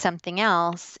doing something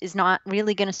else is not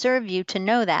really going to serve you to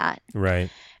know that.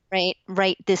 Right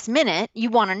this minute. You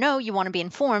want to know, you want to be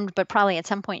informed, but probably at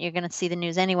some point you're going to see the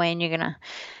news anyway, and you're going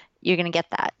to get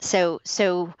that. So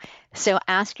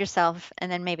ask yourself,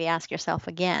 and then maybe ask yourself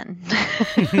again,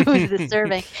 who's this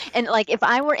serving? And like, if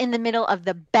I were in the middle of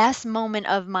the best moment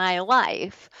of my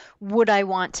life, would I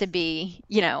want to be,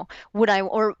 would I,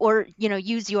 or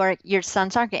use your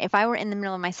son's soccer game? If I were in the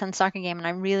middle of my son's soccer game and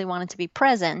I really wanted to be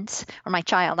present, or my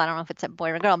child, I don't know if it's a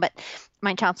boy or a girl, but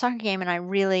my child's soccer game, and I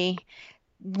really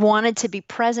wanted to be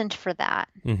present for that,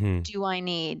 do I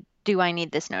need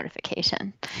this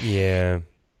notification? Yeah.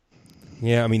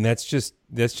 I mean, that's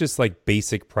just like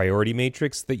basic priority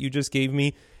matrix that you just gave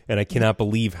me, and I cannot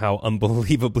believe how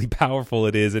unbelievably powerful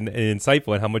it is and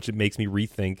insightful, and how much it makes me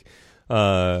rethink.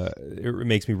 It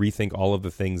makes me rethink all of the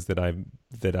things that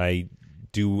I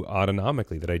do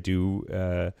autonomically, that I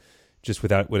do just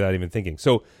without even thinking.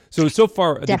 So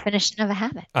far, definition of a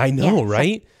habit. I know,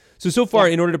 right? So far,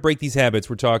 in order to break these habits,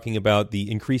 we're talking about the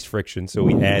increased friction. So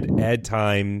we add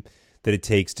time that it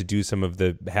takes to do some of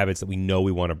the habits that we know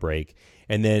we want to break.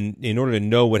 And then in order to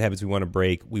know what habits we want to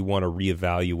break, we want to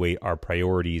reevaluate our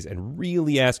priorities and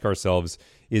really ask ourselves,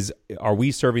 are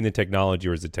we serving the technology,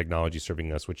 or is the technology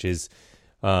serving us? Which is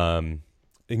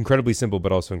incredibly simple,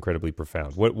 but also incredibly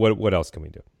profound. What else can we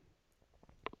do?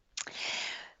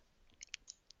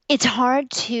 It's hard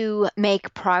to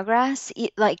make progress.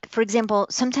 Like, for example,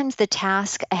 sometimes the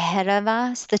task ahead of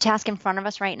us, the task in front of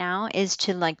us right now, is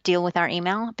to like deal with our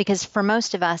email. Because for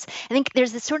most of us, I think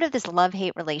there's this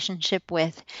love-hate relationship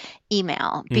with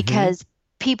email, because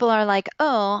people are like,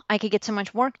 oh, I could get so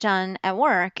much work done at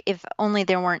work if only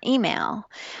there weren't email.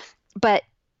 But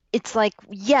it's like,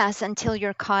 yes, until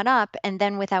you're caught up, and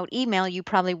then without email, you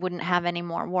probably wouldn't have any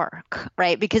more work,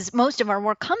 right? Because most of our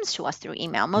work comes to us through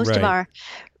email. Most of our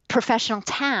professional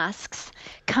tasks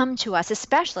come to us,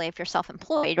 especially if you're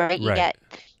self-employed, right? You get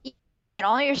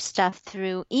all your stuff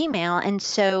through email. And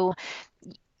so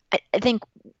I think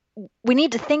we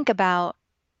need to think about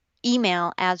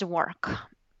email as work.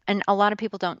 And a lot of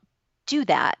people don't do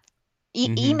that.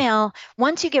 Email,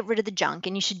 once you get rid of the junk,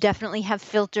 and you should definitely have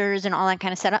filters and all that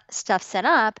kind of stuff set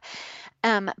up.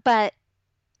 But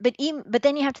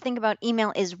then you have to think about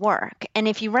email is work. And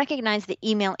if you recognize that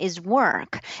email is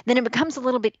work, then it becomes a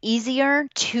little bit easier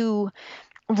to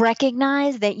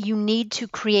recognize that you need to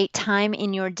create time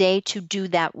in your day to do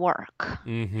that work.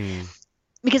 Mm-hmm.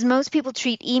 Because most people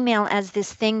treat email as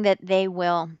this thing that they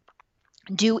will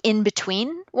do in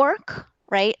between work,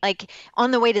 right? Like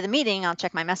on the way to the meeting, I'll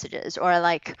check my messages, or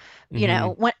like, when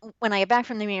I get back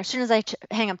from the meeting, as soon as I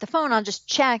hang up the phone, I'll just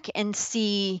check and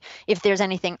see if there's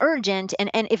anything urgent.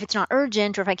 And if it's not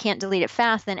urgent, or if I can't delete it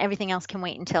fast, then everything else can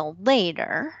wait until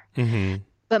later. Mm-hmm.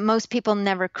 But most people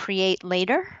never create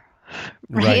later.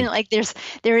 Right. Like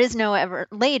there is no ever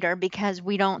later, because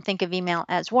we don't think of email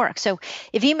as work. So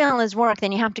if email is work,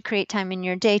 then you have to create time in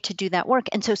your day to do that work.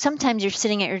 And so sometimes you're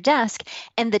sitting at your desk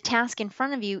and the task in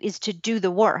front of you is to do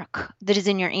the work that is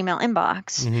in your email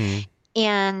inbox.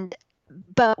 Mm-hmm.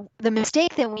 But the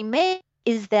mistake that we make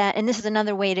is that, and this is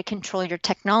another way to control your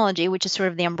technology, which is sort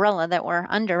of the umbrella that we're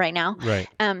under right now. Right.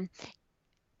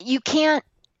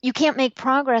 You can't make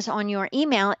progress on your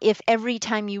email if every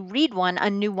time you read one, a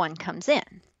new one comes in,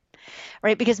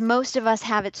 right? Because most of us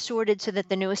have it sorted so that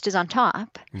the newest is on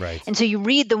top. Right. And so you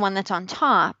read the one that's on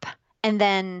top, and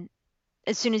then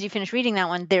as soon as you finish reading that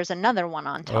one, there's another one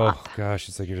on top. Oh, gosh,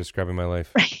 it's like you're describing my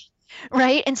life.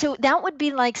 Right. And so that would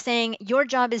be like saying your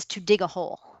job is to dig a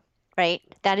hole, right?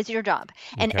 That is your job.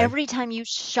 And Okay. every time you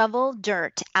shovel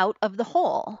dirt out of the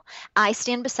hole, I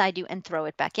stand beside you and throw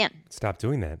it back in. Stop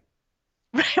doing that.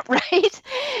 Right?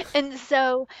 And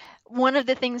so one of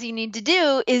the things you need to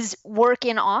do is work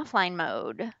in offline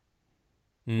mode.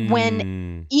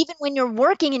 Even when you're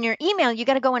working in your email, you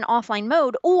got to go in offline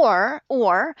mode,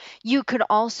 or you could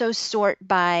also sort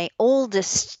by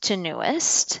oldest to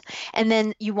newest, and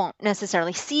then you won't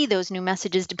necessarily see those new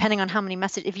messages depending on how many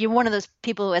messages. If you're one of those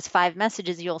people who has 5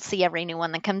 messages, you'll see every new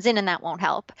one that comes in, and that won't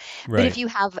help. Right. But if you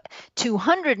have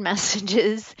 200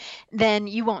 messages, then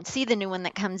you won't see the new one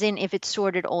that comes in if it's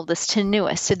sorted oldest to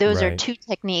newest. So those are 2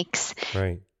 techniques.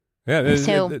 Right. Yeah,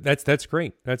 So that's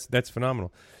great. That's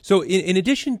phenomenal. So in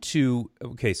addition to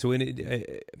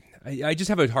I just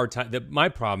have a hard time. My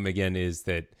problem again is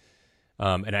that,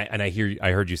 and I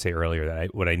heard you say earlier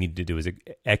that what I need to do is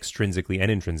extrinsically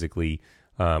and intrinsically,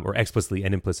 or explicitly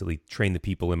and implicitly train the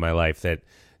people in my life that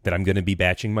I'm going to be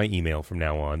batching my email from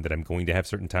now on. That I'm going to have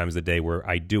certain times of the day where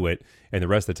I do it, and the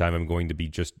rest of the time I'm going to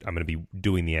be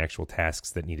doing the actual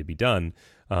tasks that need to be done,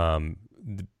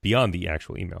 beyond the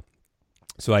actual email.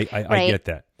 So I get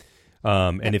that.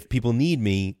 And if people need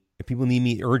me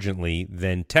urgently,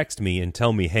 then text me and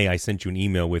tell me, hey, I sent you an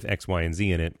email with X, Y, and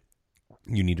Z in it.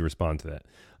 You need to respond to that.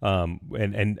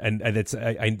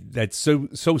 And that's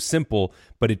so simple,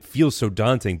 but it feels so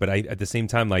daunting. But at the same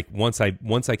time, like once I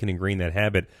can ingrain that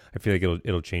habit, I feel like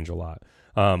it'll change a lot.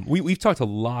 We've talked a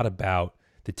lot about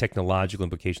the technological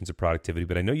implications of productivity,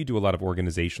 but I know you do a lot of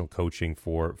organizational coaching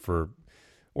for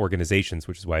organizations,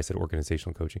 which is why I said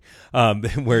organizational coaching,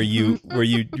 where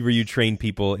you train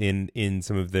people in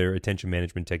some of their attention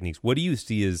management techniques. What do you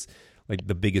see as like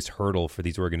the biggest hurdle for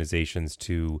these organizations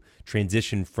to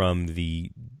transition from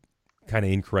the kind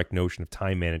of incorrect notion of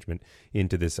time management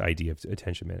into this idea of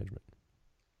attention management?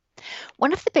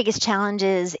 One of the biggest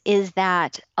challenges is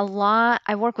that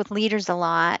I work with leaders a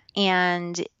lot,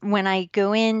 and when I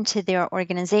go into their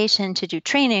organization to do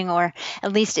training, or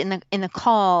at least in the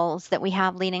calls that we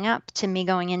have leading up to me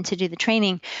going in to do the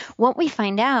training, what we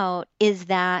find out is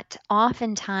that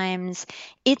oftentimes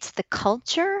it's the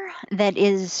culture that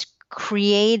is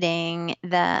creating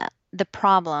the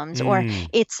problems, or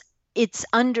it's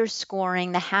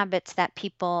underscoring the habits that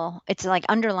people, it's like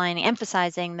underlining,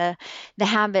 emphasizing the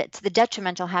habits, the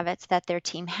detrimental habits that their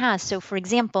team has. So for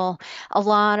example, a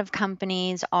lot of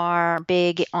companies are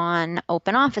big on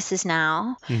open offices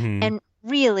now. And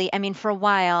really, I mean, for a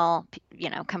while,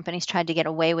 companies tried to get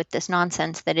away with this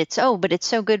nonsense that but it's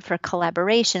so good for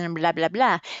collaboration and blah, blah,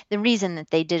 blah. The reason that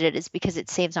they did it is because it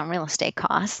saves on real estate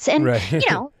costs. And,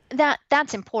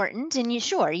 that's important. And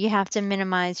you have to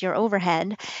minimize your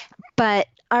overhead. But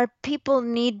our people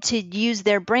need to use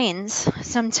their brains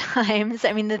sometimes.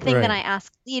 I mean, the thing that I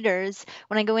ask leaders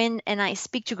when I go in and I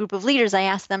speak to a group of leaders, I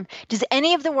ask them, does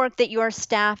any of the work that your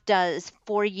staff does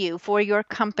for you, for your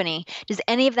company, does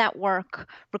any of that work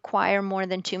require more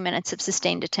than 2 minutes of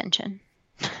sustained attention?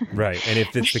 Right. And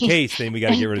if it's the case, then we got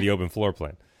to get rid of the open floor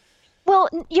plan. Well,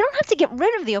 you don't have to get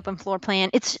rid of the open floor plan.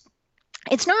 It's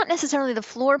not necessarily the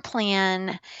floor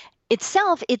plan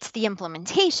itself, it's the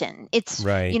implementation. It's,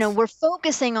 we're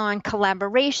focusing on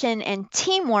collaboration and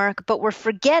teamwork, but we're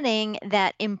forgetting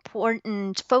that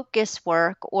important focus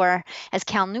work, or as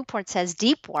Cal Newport says,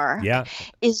 deep work,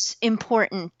 is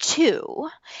important too.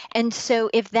 And so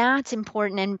if that's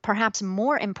important, and perhaps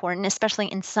more important, especially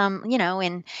in some,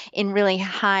 in really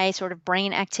high sort of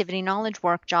brain activity knowledge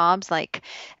work jobs like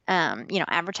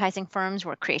advertising firms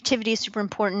where creativity is super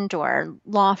important, or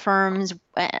law firms,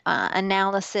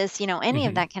 analysis, any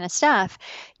of that kind of stuff,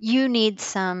 you need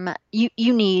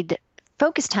you need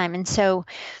focus time. And so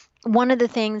one of the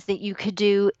things that you could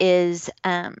do is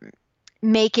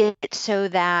make it so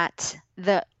that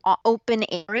the open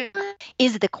area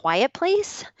is the quiet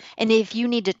place. And if you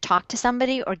need to talk to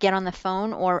somebody or get on the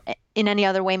phone or in any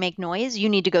other way make noise, you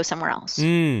need to go somewhere else.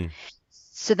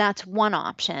 So that's one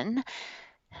option.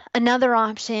 Another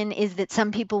option is that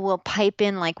some people will pipe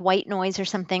in like white noise or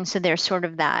something. So there's sort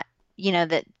of that,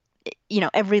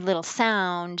 every little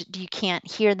sound, you can't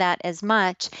hear that as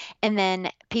much. And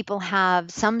then people have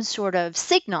some sort of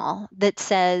signal that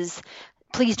says,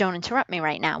 please don't interrupt me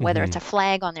right now, whether it's a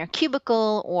flag on their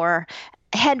cubicle or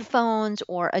headphones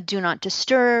or a do not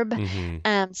disturb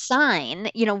sign,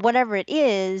 whatever it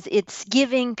is, it's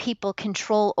giving people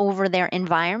control over their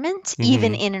environment,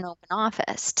 even in an open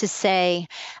office, to say,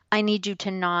 I need you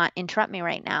to not interrupt me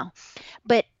right now.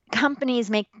 But companies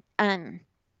make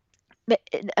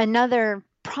another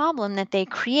problem that they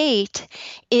create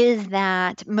is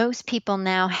that most people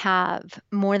now have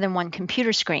more than one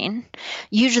computer screen,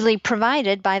 usually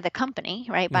provided by the company,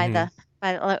 right?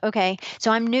 Okay,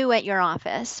 so I'm new at your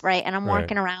office, right? And I'm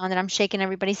walking around and I'm shaking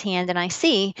everybody's hand and I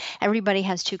see everybody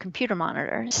has two computer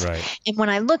monitors. Right. And when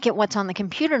I look at what's on the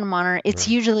computer monitor, it's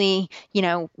usually,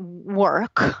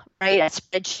 work, right? A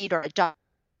spreadsheet or a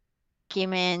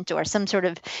document or some sort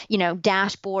of,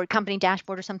 dashboard, company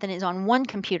dashboard or something is on one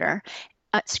computer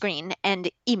screen, and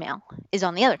email is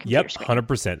on the other computer screen.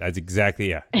 100%. That's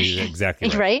exactly right.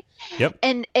 Right. Yep.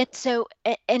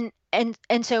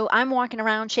 And so I'm walking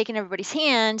around shaking everybody's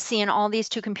hand, seeing all these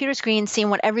two computer screens, seeing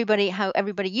how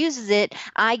everybody uses it.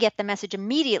 I get the message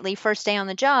immediately, first day on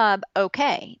the job.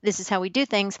 Okay, this is how we do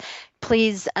things.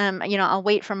 Please, I'll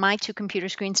wait for my two computer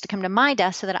screens to come to my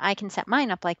desk so that I can set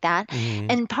mine up like that.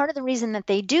 And part of the reason that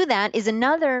they do that is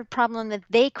another problem that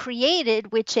they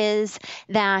created, which is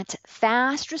that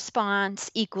fast response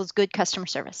equals good customer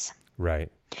service. Right.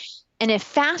 And if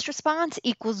fast response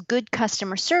equals good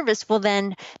customer service, well,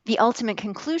 then the ultimate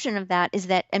conclusion of that is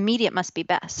that immediate must be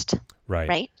best.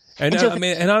 Right. And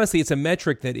and honestly, it's a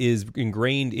metric that is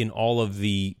ingrained in all of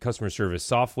the customer service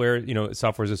software.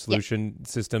 Software as a solution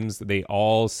systems. They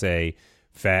all say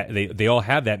they all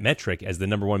have that metric as the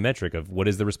number one metric of what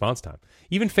is the response time.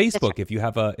 Even Facebook, if you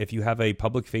have a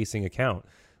public facing account,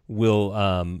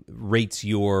 will rates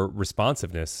your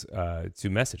responsiveness to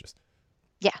messages.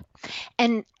 Yeah.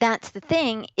 And that's the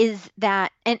thing is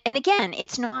that, and again,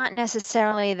 it's not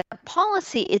necessarily the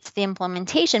policy, it's the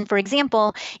implementation. For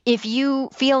example, if you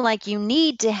feel like you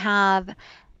need to have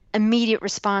immediate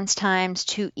response times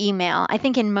to email, I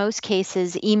think in most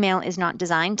cases, email is not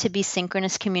designed to be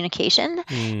synchronous communication.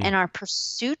 And our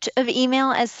pursuit of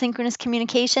email as synchronous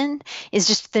communication is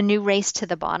just the new race to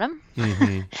the bottom.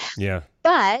 Yeah.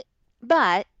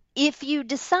 But if you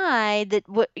decide that,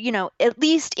 at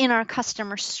least in our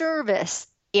customer service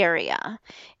area,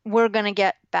 we're going to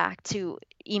get back to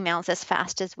emails as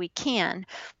fast as we can,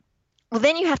 well,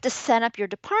 then you have to set up your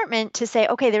department to say,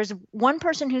 okay, there's one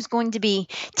person who's going to be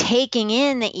taking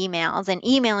in the emails and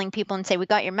emailing people and say, we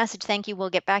got your message, thank you, we'll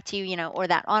get back to you, or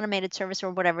that automated service or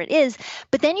whatever it is.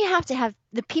 But then you have to have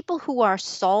the people who are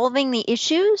solving the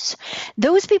issues.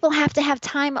 Those people have to have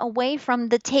time away from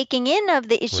the taking in of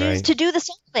the issues to do the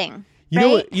solving.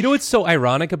 You know what's so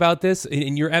ironic about this?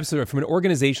 And you're absolutely right. From an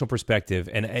organizational perspective,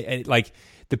 and like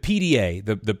the PDA,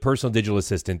 the personal digital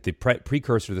assistant, the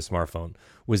precursor to the smartphone,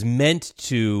 was meant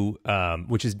to,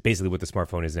 which is basically what the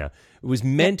smartphone is now. It was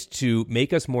meant to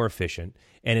make us more efficient,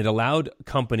 and it allowed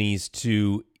companies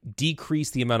to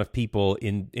decrease the amount of people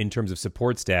in terms of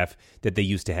support staff that they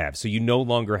used to have. So you no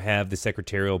longer have the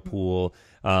secretarial pool.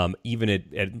 Even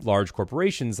at large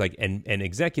corporations, and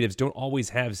executives don't always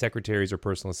have secretaries or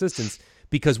personal assistants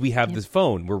because we have this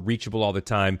phone. We're reachable all the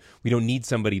time. We don't need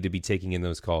somebody to be taking in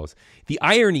those calls. The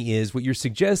irony is what you're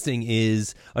suggesting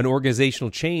is an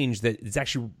organizational change that is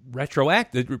actually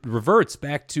retroactive, that reverts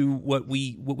back to what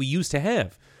we used to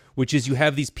have, which is you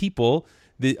have these people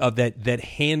that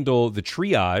handle the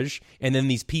triage, and then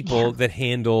these people that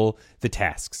handle the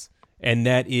tasks. And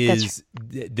that is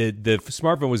the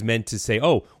smartphone was meant to say,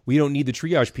 oh, we don't need the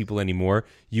triage people anymore.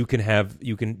 You can be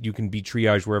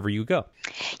triaged wherever you go.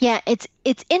 Yeah,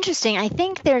 it's interesting. I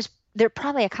think there are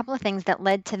probably a couple of things that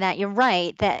led to that. You're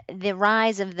right that the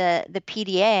rise of the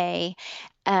PDA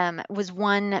was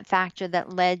one factor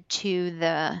that led to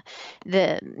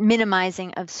the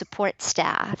minimizing of support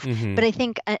staff. But I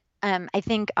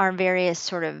think our various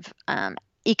sort of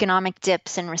economic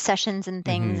dips and recessions and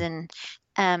things and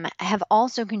have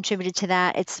also contributed to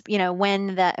that. It's,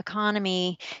 when the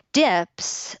economy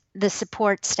dips, the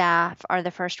support staff are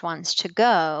the first ones to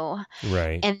go.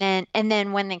 Right. And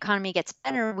then when the economy gets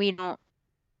better, we don't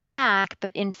back,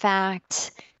 but in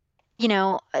fact,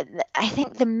 I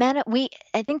think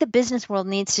I think the business world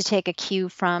needs to take a cue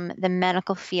from the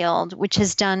medical field, which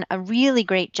has done a really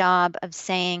great job of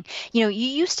saying, you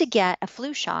used to get a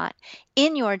flu shot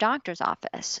in your doctor's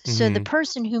office. So the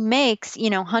person who makes,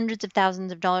 hundreds of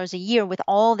thousands of dollars a year with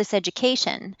all this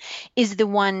education is the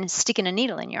one sticking a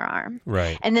needle in your arm.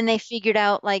 Right. And then they figured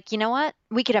out, like, you know what?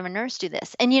 We could have a nurse do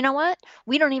this. And you know what?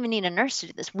 We don't even need a nurse to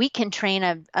do this. We can train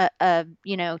a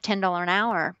 $10 an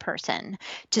hour person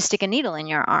to stick a needle in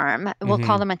your arm. We'll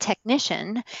call them a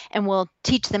technician, and we'll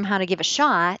teach them how to give a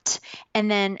shot.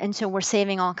 And so we're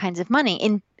saving all kinds of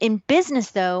money. In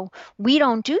business, though, we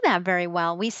don't do that very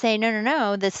well. We say,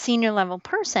 no, the senior level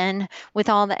person with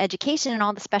all the education and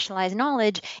all the specialized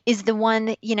knowledge is the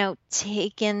one,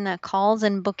 taking the calls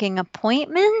and booking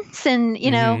appointments. And,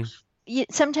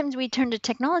 sometimes we turn to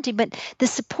technology, but the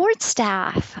support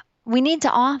staff, we need to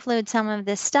offload some of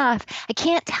this stuff. I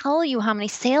can't tell you how many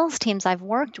sales teams I've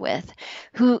worked with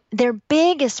who their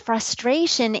biggest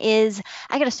frustration is,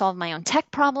 I got to solve my own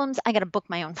tech problems. I got to book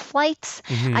my own flights.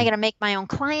 I got to make my own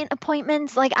client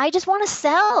appointments. Like, I just want to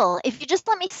sell. If you just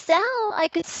let me sell, I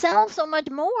could sell so much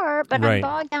more, but I'm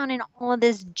bogged down in all of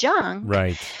this junk.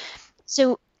 Right.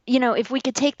 So, if we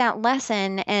could take that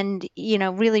lesson and,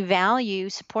 really value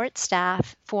support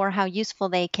staff for how useful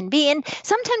they can be. And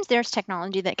sometimes there's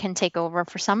technology that can take over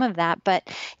for some of that. But,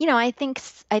 I think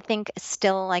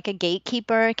still, like, a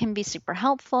gatekeeper can be super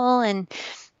helpful. And,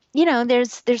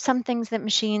 there's some things that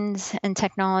machines and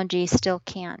technology still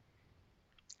can't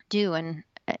do. And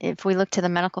if we look to the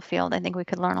medical field, I think we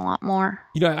could learn a lot more.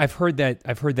 I've heard that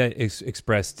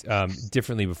expressed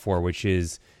differently before, which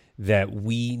is that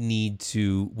we need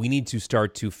to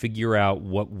start to figure out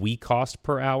what we cost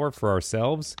per hour for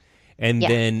ourselves, and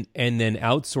then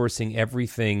outsourcing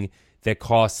everything that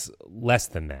costs less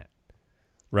than that,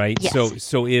 right? Yes.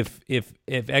 So if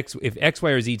X, Y,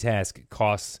 or Z task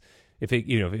costs, if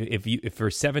for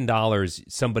 $7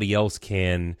 somebody else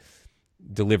can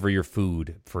deliver your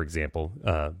food, for example,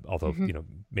 although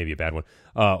maybe a bad one,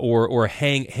 or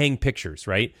hang pictures,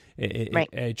 right,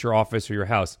 at your office or your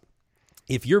house.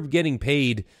 If you're getting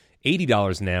paid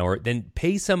 $80 an hour, then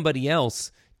pay somebody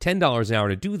else $10 an hour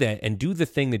to do that, and do the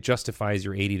thing that justifies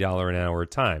your $80 an hour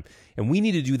time. And we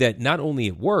need to do that not only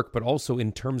at work, but also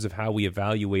in terms of how we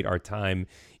evaluate our time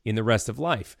in the rest of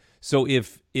life. So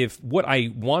if what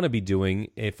I want to be doing,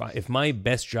 if my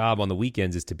best job on the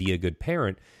weekends is to be a good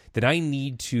parent, then I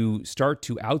need to start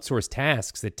to outsource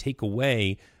tasks that take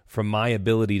away from my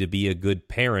ability to be a good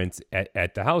parent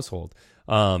at the household.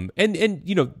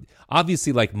 And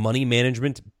obviously, like, money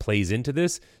management plays into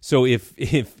this. So if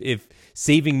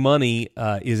saving money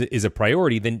is a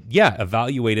priority, then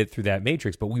evaluate it through that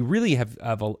matrix. But we really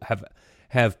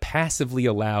have passively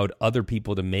allowed other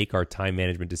people to make our time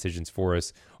management decisions for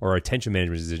us, or our attention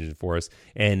management decisions for us.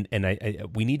 And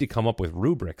we need to come up with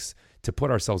rubrics to put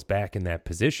ourselves back in that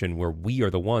position where we are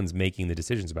the ones making the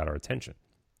decisions about our attention,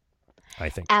 I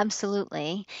think.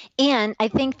 Absolutely. And I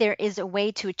think there is a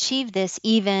way to achieve this,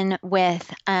 even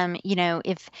with,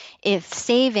 if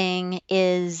saving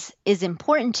is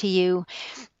important to you.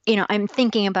 I'm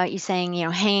thinking about you saying,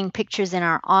 hanging pictures in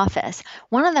our office.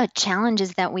 One of the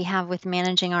challenges that we have with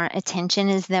managing our attention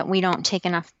is that we don't take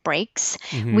enough breaks.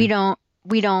 We don't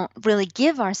really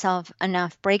give ourselves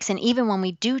enough breaks. And even when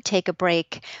we do take a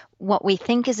break, what we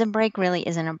think is a break really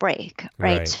isn't a break,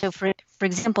 right? So for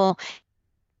example,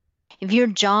 if your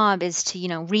job is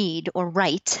to, read or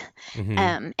write,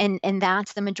 and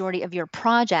that's the majority of your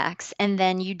projects, and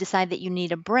then you decide that you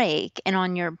need a break, and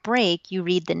on your break you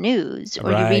read the news,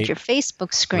 or you read your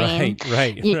Facebook screen,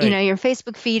 your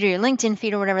Facebook feed or your LinkedIn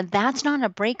feed or whatever, that's not a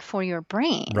break for your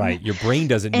brain. Right. Your brain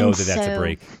doesn't know that that's a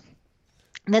break.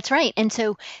 That's right. And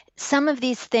so some of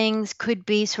these things could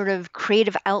be sort of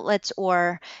creative outlets,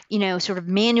 or, sort of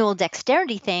manual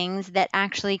dexterity things that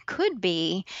actually could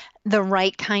be the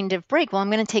right kind of break. Well,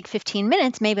 I'm going to take 15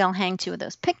 minutes. Maybe I'll hang 2 of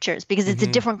those pictures, because it's a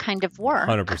different kind of work.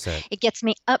 100%. It gets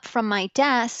me up from my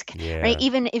desk, right?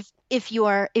 Even if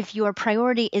your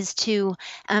priority is to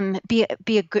be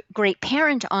a great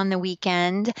parent on the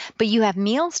weekend, but you have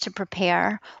meals to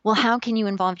prepare, well, how can you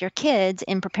involve your kids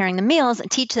in preparing the meals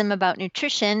and teach them about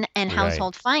nutrition and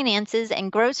household finances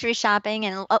and grocery shopping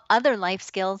and other life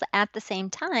skills at the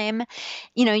same time?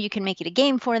 You can make it a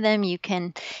game for them. You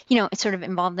can, sort of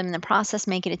involve them in the process,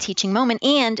 make it a teaching moment,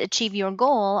 and achieve your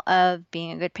goal of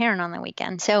being a good parent on the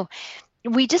weekend. So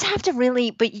we just have to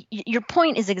really, but your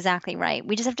point is exactly right.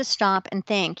 We just have to stop and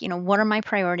think, what are my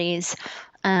priorities?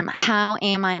 How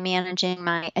am I managing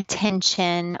my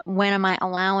attention? When am I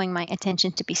allowing my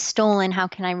attention to be stolen? How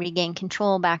can I regain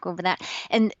control back over that?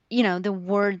 And, the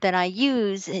word that I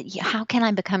use, how can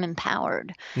I become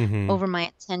empowered over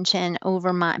my attention,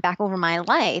 over my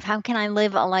life? How can I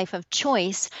live a life of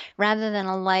choice rather than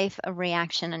a life of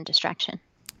reaction and distraction?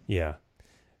 Yeah.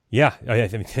 Yeah, I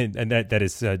mean, and that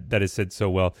is said so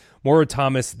well. Maura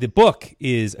Thomas, the book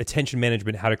is Attention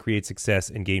Management: How to Create Success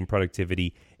and Gain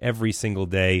Productivity Every Single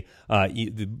Day.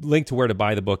 The link to where to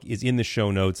buy the book is in the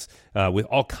show notes, with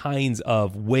all kinds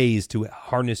of ways to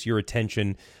harness your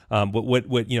attention. What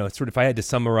sort of, if I had to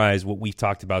summarize what we've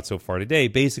talked about so far today,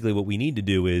 basically what we need to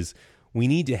do is we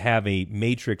need to have a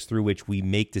matrix through which we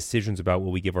make decisions about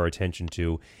what we give our attention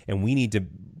to, and we need to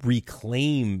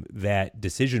reclaim that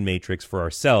decision matrix for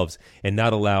ourselves and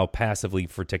not allow passively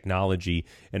for technology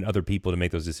and other people to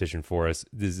make those decisions for us.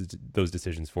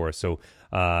 So,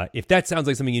 if that sounds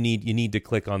like something you need to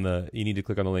click on the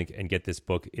link and get this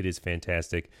book. It is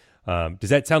fantastic. Does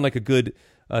that sound like a good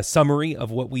summary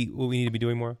of what we need to be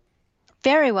doing more?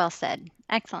 Very well said.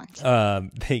 Excellent.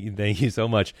 Thank you so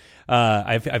much.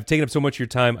 I've taken up so much of your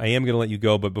time. I am going to let you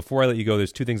go, but before I let you go,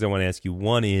 there's two things I want to ask you.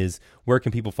 One is, where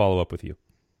can people follow up with you?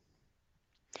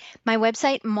 My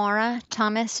website,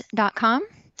 maurathomas.com,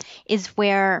 is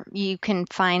where you can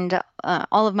find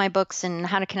all of my books and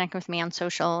how to connect with me on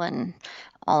social and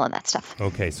all of that stuff.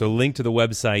 Okay, so link to the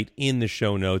website in the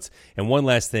show notes. And one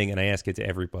last thing, and I ask it to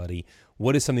everybody,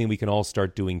 what is something we can all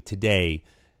start doing today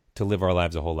to live our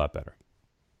lives a whole lot better?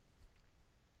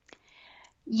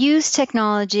 Use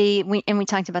technology, we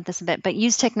talked about this a bit, but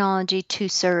use technology to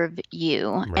serve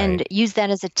you, and use that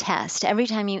as a test. Every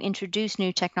time you introduce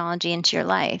new technology into your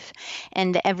life,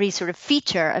 and every sort of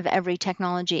feature of every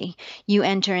technology you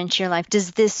enter into your life,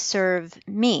 does this serve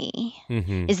me?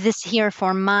 Mm-hmm. Is this here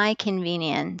for my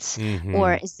convenience? Mm-hmm.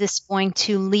 Or is this going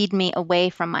to lead me away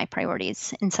from my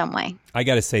priorities in some way? I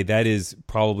got to say, that is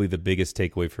probably the biggest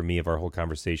takeaway for me of our whole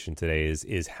conversation today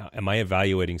is how am I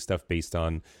evaluating stuff based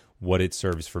on what it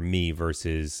serves for me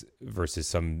versus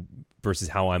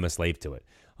how I'm a slave to it.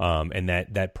 And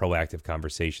that proactive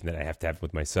conversation that I have to have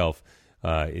with myself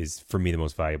is, for me, the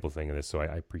most valuable thing in this. So I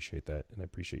appreciate that, and I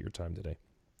appreciate your time today.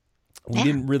 We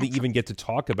didn't really even get to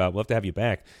talk about, we'll have to have you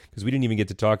back, because we didn't even get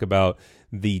to talk about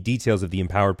the details of the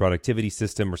empowered productivity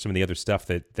system or some of the other stuff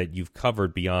that you've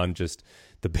covered beyond just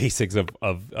the basics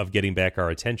of getting back our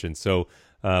attention. So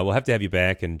we'll have to have you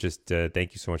back, and just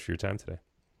thank you so much for your time today.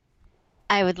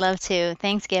 I would love to.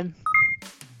 Thanks, Gib.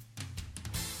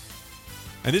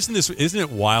 And isn't it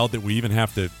wild that we even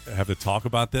have to talk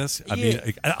about this? I mean,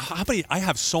 how many? I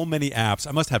have so many apps.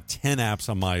 I must have 10 apps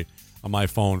on my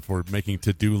phone for making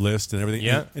to-do lists and everything.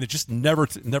 Yeah. And it just never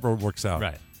works out.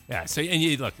 Right. Yeah. So,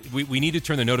 and look, we need to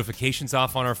turn the notifications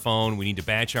off on our phone. We need to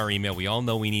batch our email. We all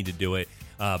know we need to do it,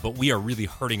 but we are really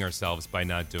hurting ourselves by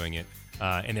not doing it.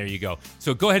 And there you go.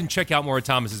 So go ahead and check out Maura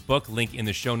Thomas's book, link in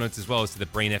the show notes, as well as to the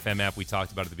Brain FM app we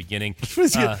talked about at the beginning.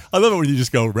 I love it when you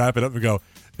just go wrap it up and go,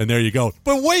 and there you go.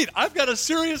 But wait, I've got a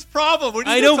serious problem.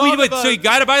 So you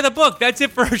got to buy the book. That's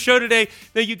it for our show today.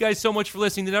 Thank you guys so much for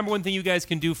listening. The number one thing you guys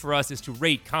can do for us is to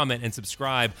rate, comment, and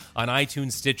subscribe on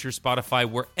iTunes, Stitcher, Spotify,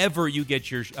 wherever you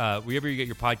get your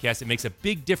podcast. It makes a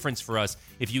big difference for us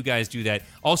if you guys do that.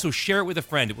 Also, share it with a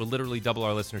friend. It will literally double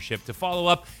our listenership. To follow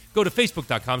up, go to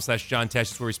facebook.com/John Tesh.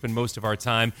 That's where we spend most of our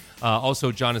time.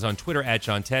 Also, John is on Twitter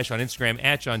 @JohnTesh, on Instagram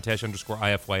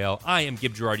 @JohnTesh_IFYL. I am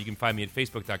Gib Gerard. You can find me at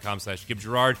facebook.com/Gib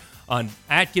Gerard,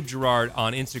 @Gib Gerard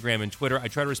on Instagram and Twitter. I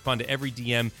try to respond to every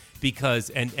DM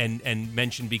because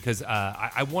mention because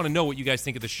I want to know what you guys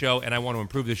think of the show, and I want to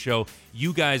improve the show.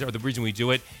 You guys are the reason we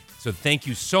do it. So thank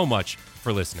you so much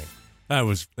for listening. That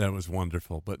was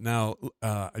wonderful. But now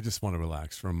I just want to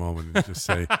relax for a moment and just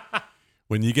say,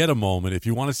 when you get a moment, if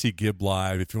you want to see Gib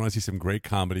live, if you want to see some great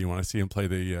comedy, you want to see him play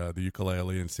the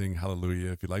ukulele and sing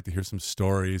Hallelujah, if you'd like to hear some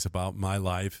stories about my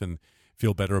life and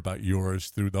feel better about yours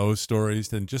through those stories,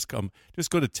 then just go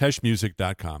to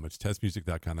teshmusic.com. It's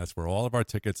teshmusic.com. That's where all of our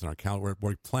tickets and our count.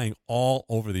 We're playing all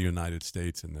over the United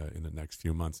States in the next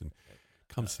few months, and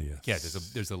come see us. Yeah,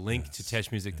 there's a link to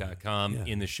teshmusic.com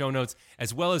in the show notes,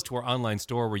 as well as to our online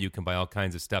store where you can buy all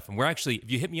kinds of stuff. And we're actually, if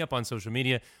you hit me up on social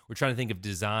media, we're trying to think of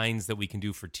designs that we can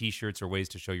do for T-shirts or ways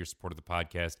to show your support of the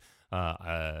podcast.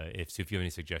 If you have any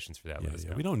suggestions for that, let us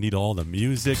know. We don't need all the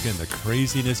music and the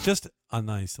craziness, just a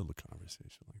nice little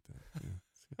conversation like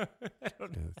that.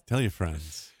 Tell your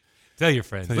friends. Tell your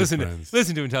friends. Listen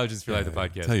to Intelligence for Life, the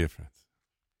podcast. Tell your friends.